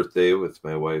a birthday with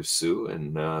my wife, Sue,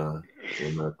 and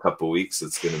in a couple weeks,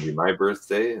 it's going to be my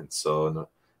birthday. And so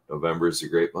November is a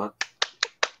great month.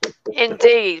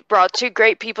 Indeed. Brought 2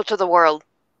 great people to the world.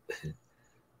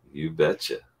 You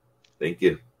betcha. Thank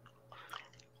you.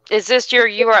 Is this your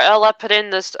URL I put in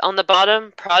this on the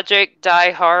bottom? Project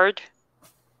Die Hard?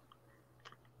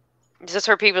 Is this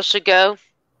where people should go?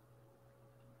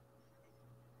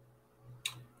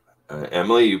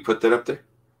 Emily, you put that up there?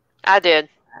 I did.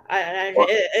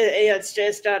 It's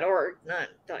just .org, not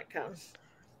 .com.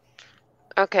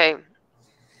 Okay.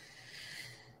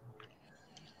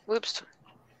 Whoops.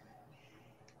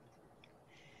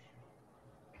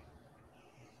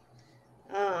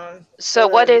 So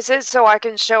what is it so I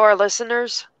can show our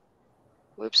listeners?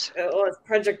 Whoops. Well, it's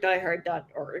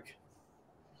projectdiehard.org.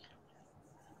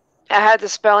 I had the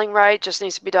spelling right, just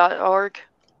needs to be .org.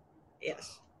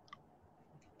 Yes.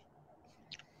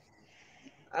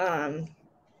 But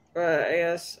I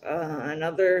guess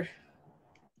another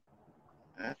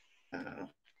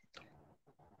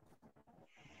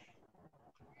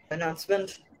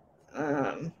announcement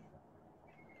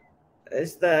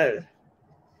is that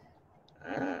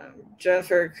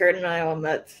Jennifer, Kurt, and I all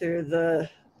met through the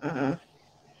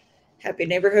Happy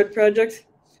Neighborhood Project,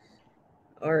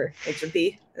 or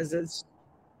HNP, as it's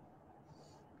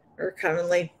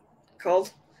commonly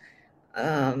called.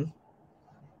 And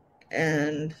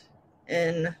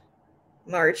in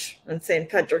March, on St.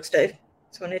 Patrick's Day,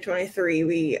 2023,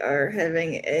 we are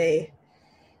having a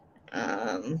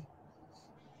what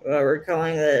we're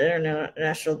calling the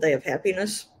International Day of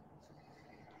Happiness.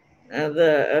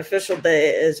 The official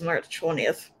day is March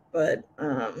 20th, but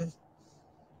the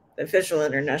official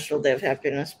International Day of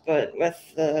Happiness, but with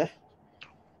the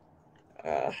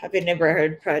Happy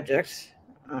Neighborhood Project,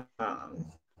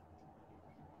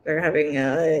 they're having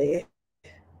a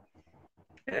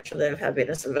National Day of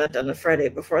Happiness event on the Friday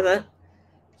before that.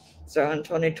 So in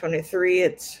 2023,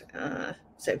 it's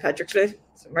St. Patrick's Day,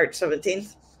 so March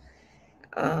 17th,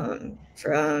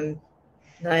 from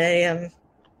 9 a.m.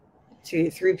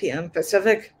 to 3 p.m.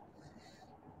 Pacific,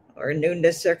 or noon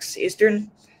to 6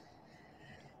 Eastern.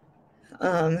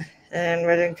 And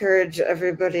would encourage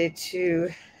everybody to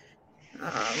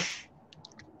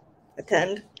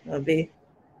attend. There'll be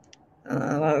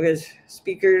a lot of good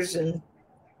speakers and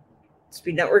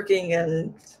speed networking,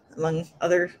 and among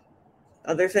other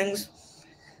things.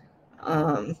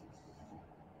 And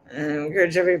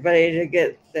encourage everybody to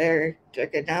get their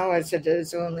ticket now, as it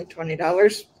is only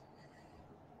 $20.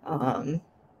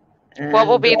 What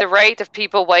will be the rate if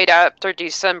people wait after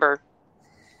December?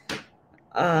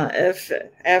 If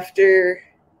after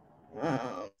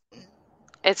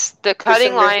it's the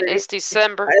cutting December line is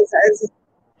December.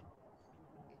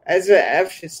 As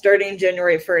starting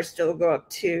January 1st, it'll go up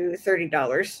to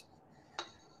 $30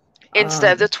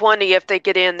 instead of the 20 if they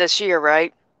get in this year,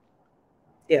 right?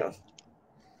 Yeah.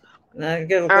 And then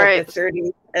it'll go up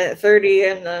to 30,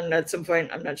 and then at some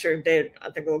point, I'm not sure, I think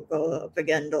it'll go up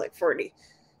again to like 40.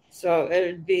 So it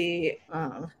would be,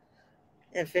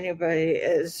 if anybody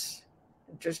is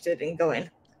interested in going,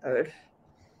 I would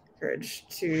encourage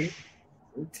to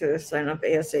sign up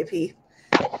ASAP.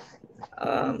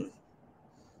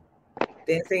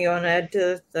 Anything you want to add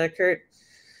to that, Kurt?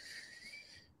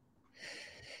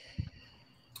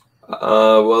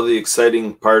 Well, the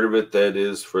exciting part of it, that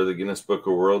is for the Guinness Book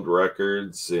of World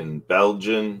Records in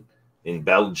Belgium in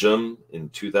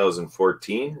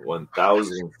 2014,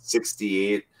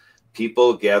 1,068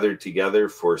 people gathered together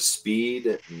for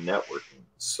speed networking.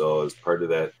 So as part of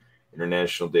that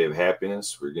International Day of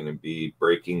Happiness, we're going to be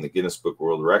breaking the Guinness Book of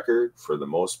World Record for the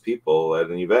most people at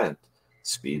an event.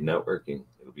 Speed networking.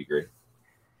 It'll be great.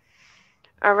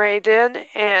 All right, then.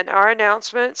 And our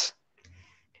announcements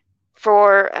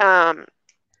for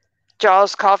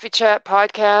Jaws Coffee Chat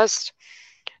podcast,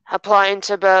 applying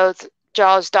to both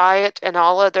Jaws Diet and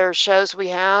all other shows we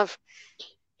have,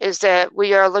 is that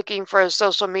we are looking for a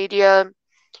social media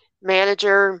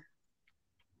manager.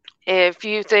 If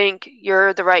you think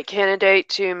you're the right candidate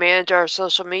to manage our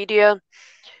social media,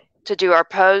 to do our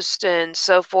posts and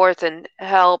so forth, and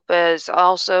help as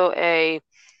also a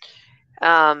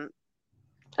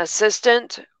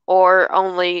assistant or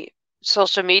only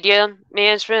social media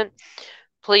management,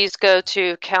 please go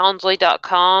to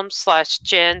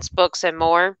calendly.com/Jen's Books and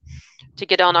More to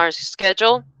get on our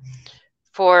schedule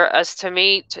for us to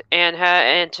meet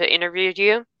and to interview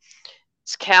you.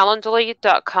 It's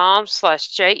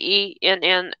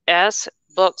calendly.com/JENNS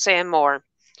Books and More.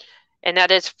 And that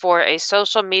is for a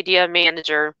social media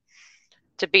manager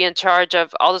to be in charge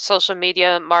of all the social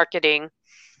media marketing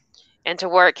and to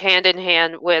work hand in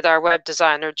hand with our web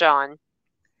designer, John.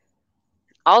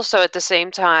 Also, at the same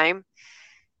time,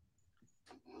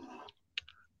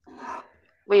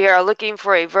 We are looking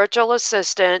for a virtual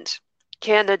assistant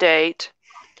candidate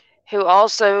who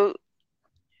also,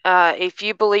 if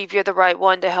you believe you're the right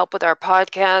one to help with our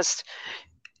podcast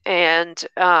and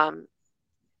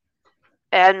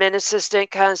admin assistant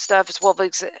kind of stuff, as well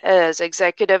as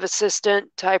executive assistant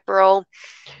type role,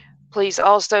 please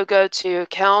also go to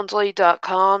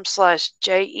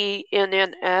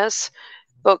calendly.com/JENNS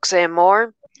books and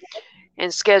more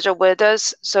and schedule with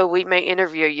us so we may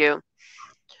interview you.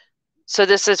 So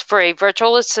this is for a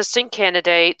virtual assistant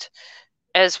candidate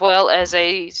as well as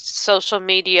a social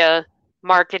media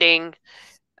marketing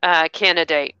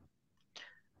candidate.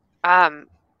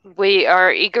 We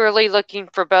are eagerly looking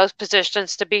for both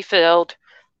positions to be filled.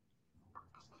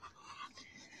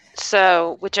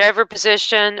 So whichever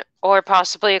position or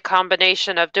possibly a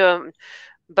combination of doing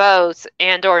both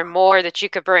and or more that you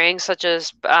could bring, such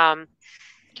as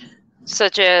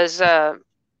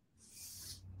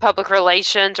public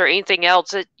relations or anything else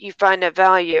that you find of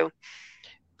value,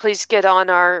 please get on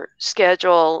our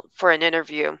schedule for an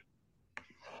interview.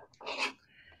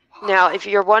 Now, if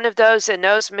you're one of those that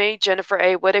knows me, Jennifer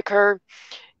A. Whitaker,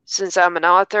 since I'm an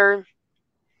author,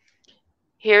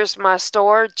 here's my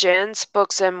store,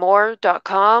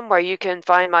 jensbooksandmore.com, where you can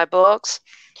find my books.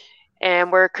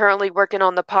 And we're currently working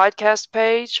on the podcast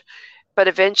page, but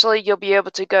eventually you'll be able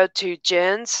to go to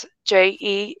Jens,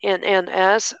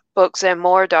 JENNS,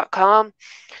 booksandmore.com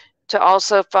to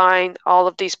also find all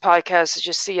of these podcasts that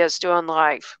you see us doing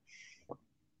live.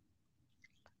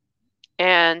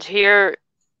 And here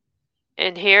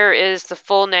is the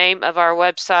full name of our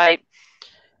website,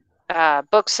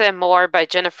 Books and More by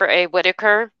Jennifer A.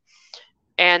 Whitaker.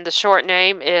 And the short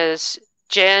name is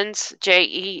Jens,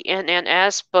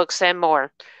 JENNS, Books and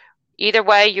More. Either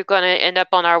way, you're going to end up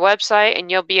on our website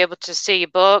and you'll be able to see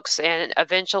books. And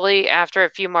eventually, after a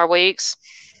few more weeks,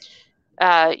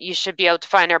 you should be able to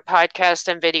find our podcast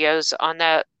and videos on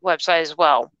that website as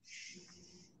well.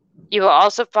 You will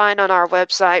also find on our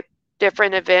website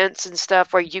different events and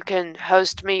stuff where you can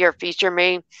host me or feature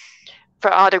me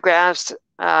for autographs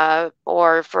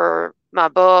or for my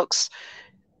books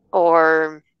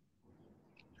or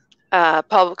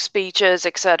public speeches,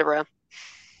 etc.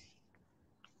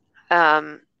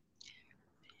 And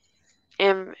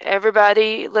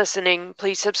everybody listening,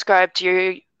 please subscribe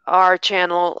to our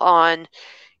channel on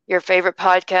your favorite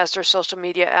podcast or social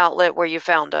media outlet where you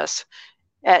found us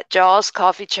at Jaws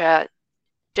Coffee Chat,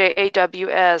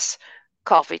 JAWS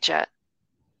Coffee Chat.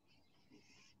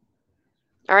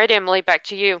 All right, Emily, back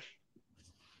to you.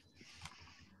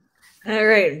 All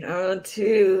right, I want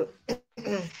to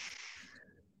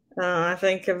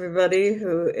thank everybody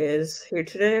who is here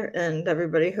today and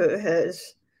everybody who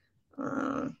has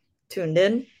tuned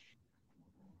in.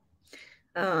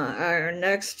 Our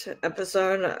next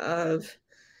episode of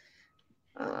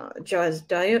Jaws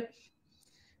Diet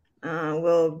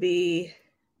will be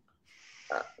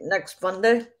next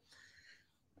Monday.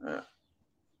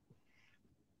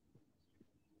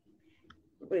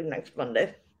 Next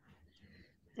Monday.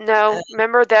 No,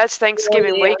 remember that's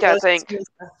Thanksgiving week, I think.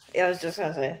 Yeah, I was just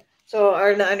gonna say. So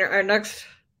our next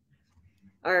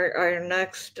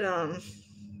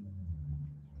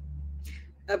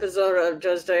episode of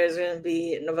Just Day is going to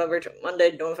be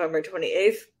Monday, November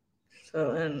 28th.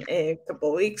 So in a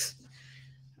couple weeks.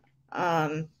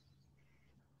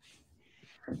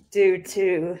 Due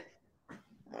to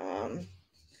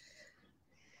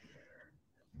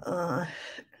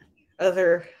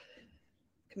other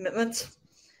commitments.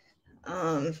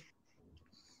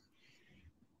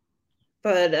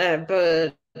 But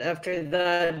after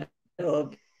that,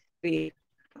 it'll be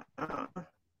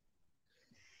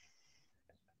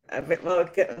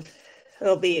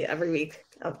it'll be every week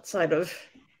outside of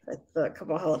the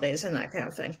couple holidays and that kind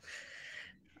of thing.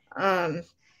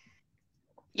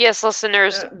 Yes,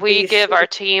 listeners, we give our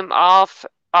team off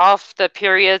the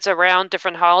periods around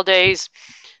different holidays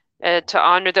to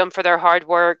honor them for their hard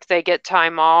work. They get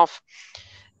time off.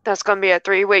 That's going to be a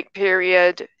 3-week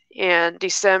period in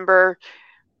December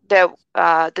that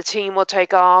the team will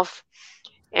take off,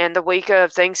 and the week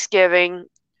of Thanksgiving.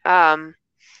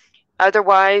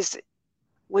 Otherwise,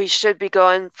 we should be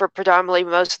going for predominantly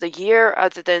most of the year,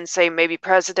 other than, say, maybe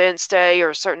President's Day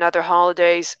or certain other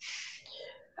holidays.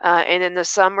 And in the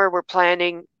summer, we're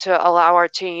planning to allow our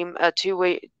team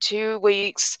 2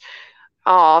 weeks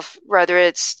off, whether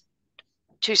it's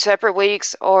 2 separate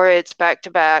weeks or it's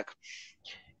back-to-back.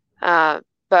 But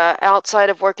outside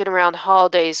of working around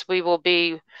holidays, we will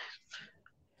be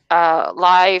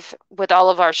live with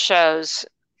all of our shows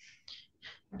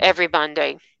every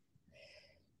Monday.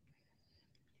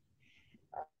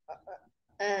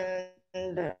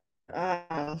 And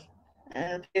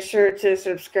And be sure to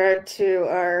subscribe to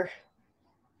our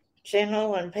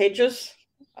channel and pages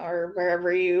or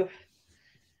wherever you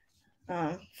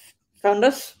found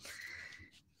us.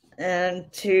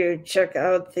 And to check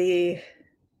out the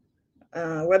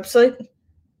website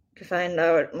to find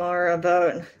out more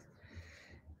about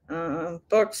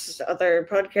books, other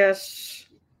podcasts,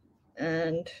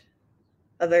 and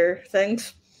other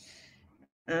things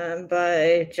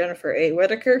by Jennifer A.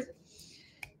 Whitaker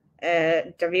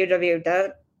at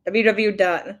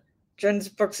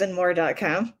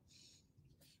www.jensbooksandmore.com.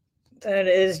 That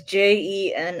is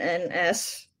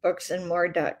JENNS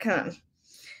booksandmore.com.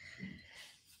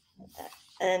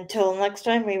 Until next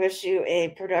time, we wish you a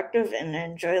productive and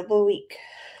enjoyable week.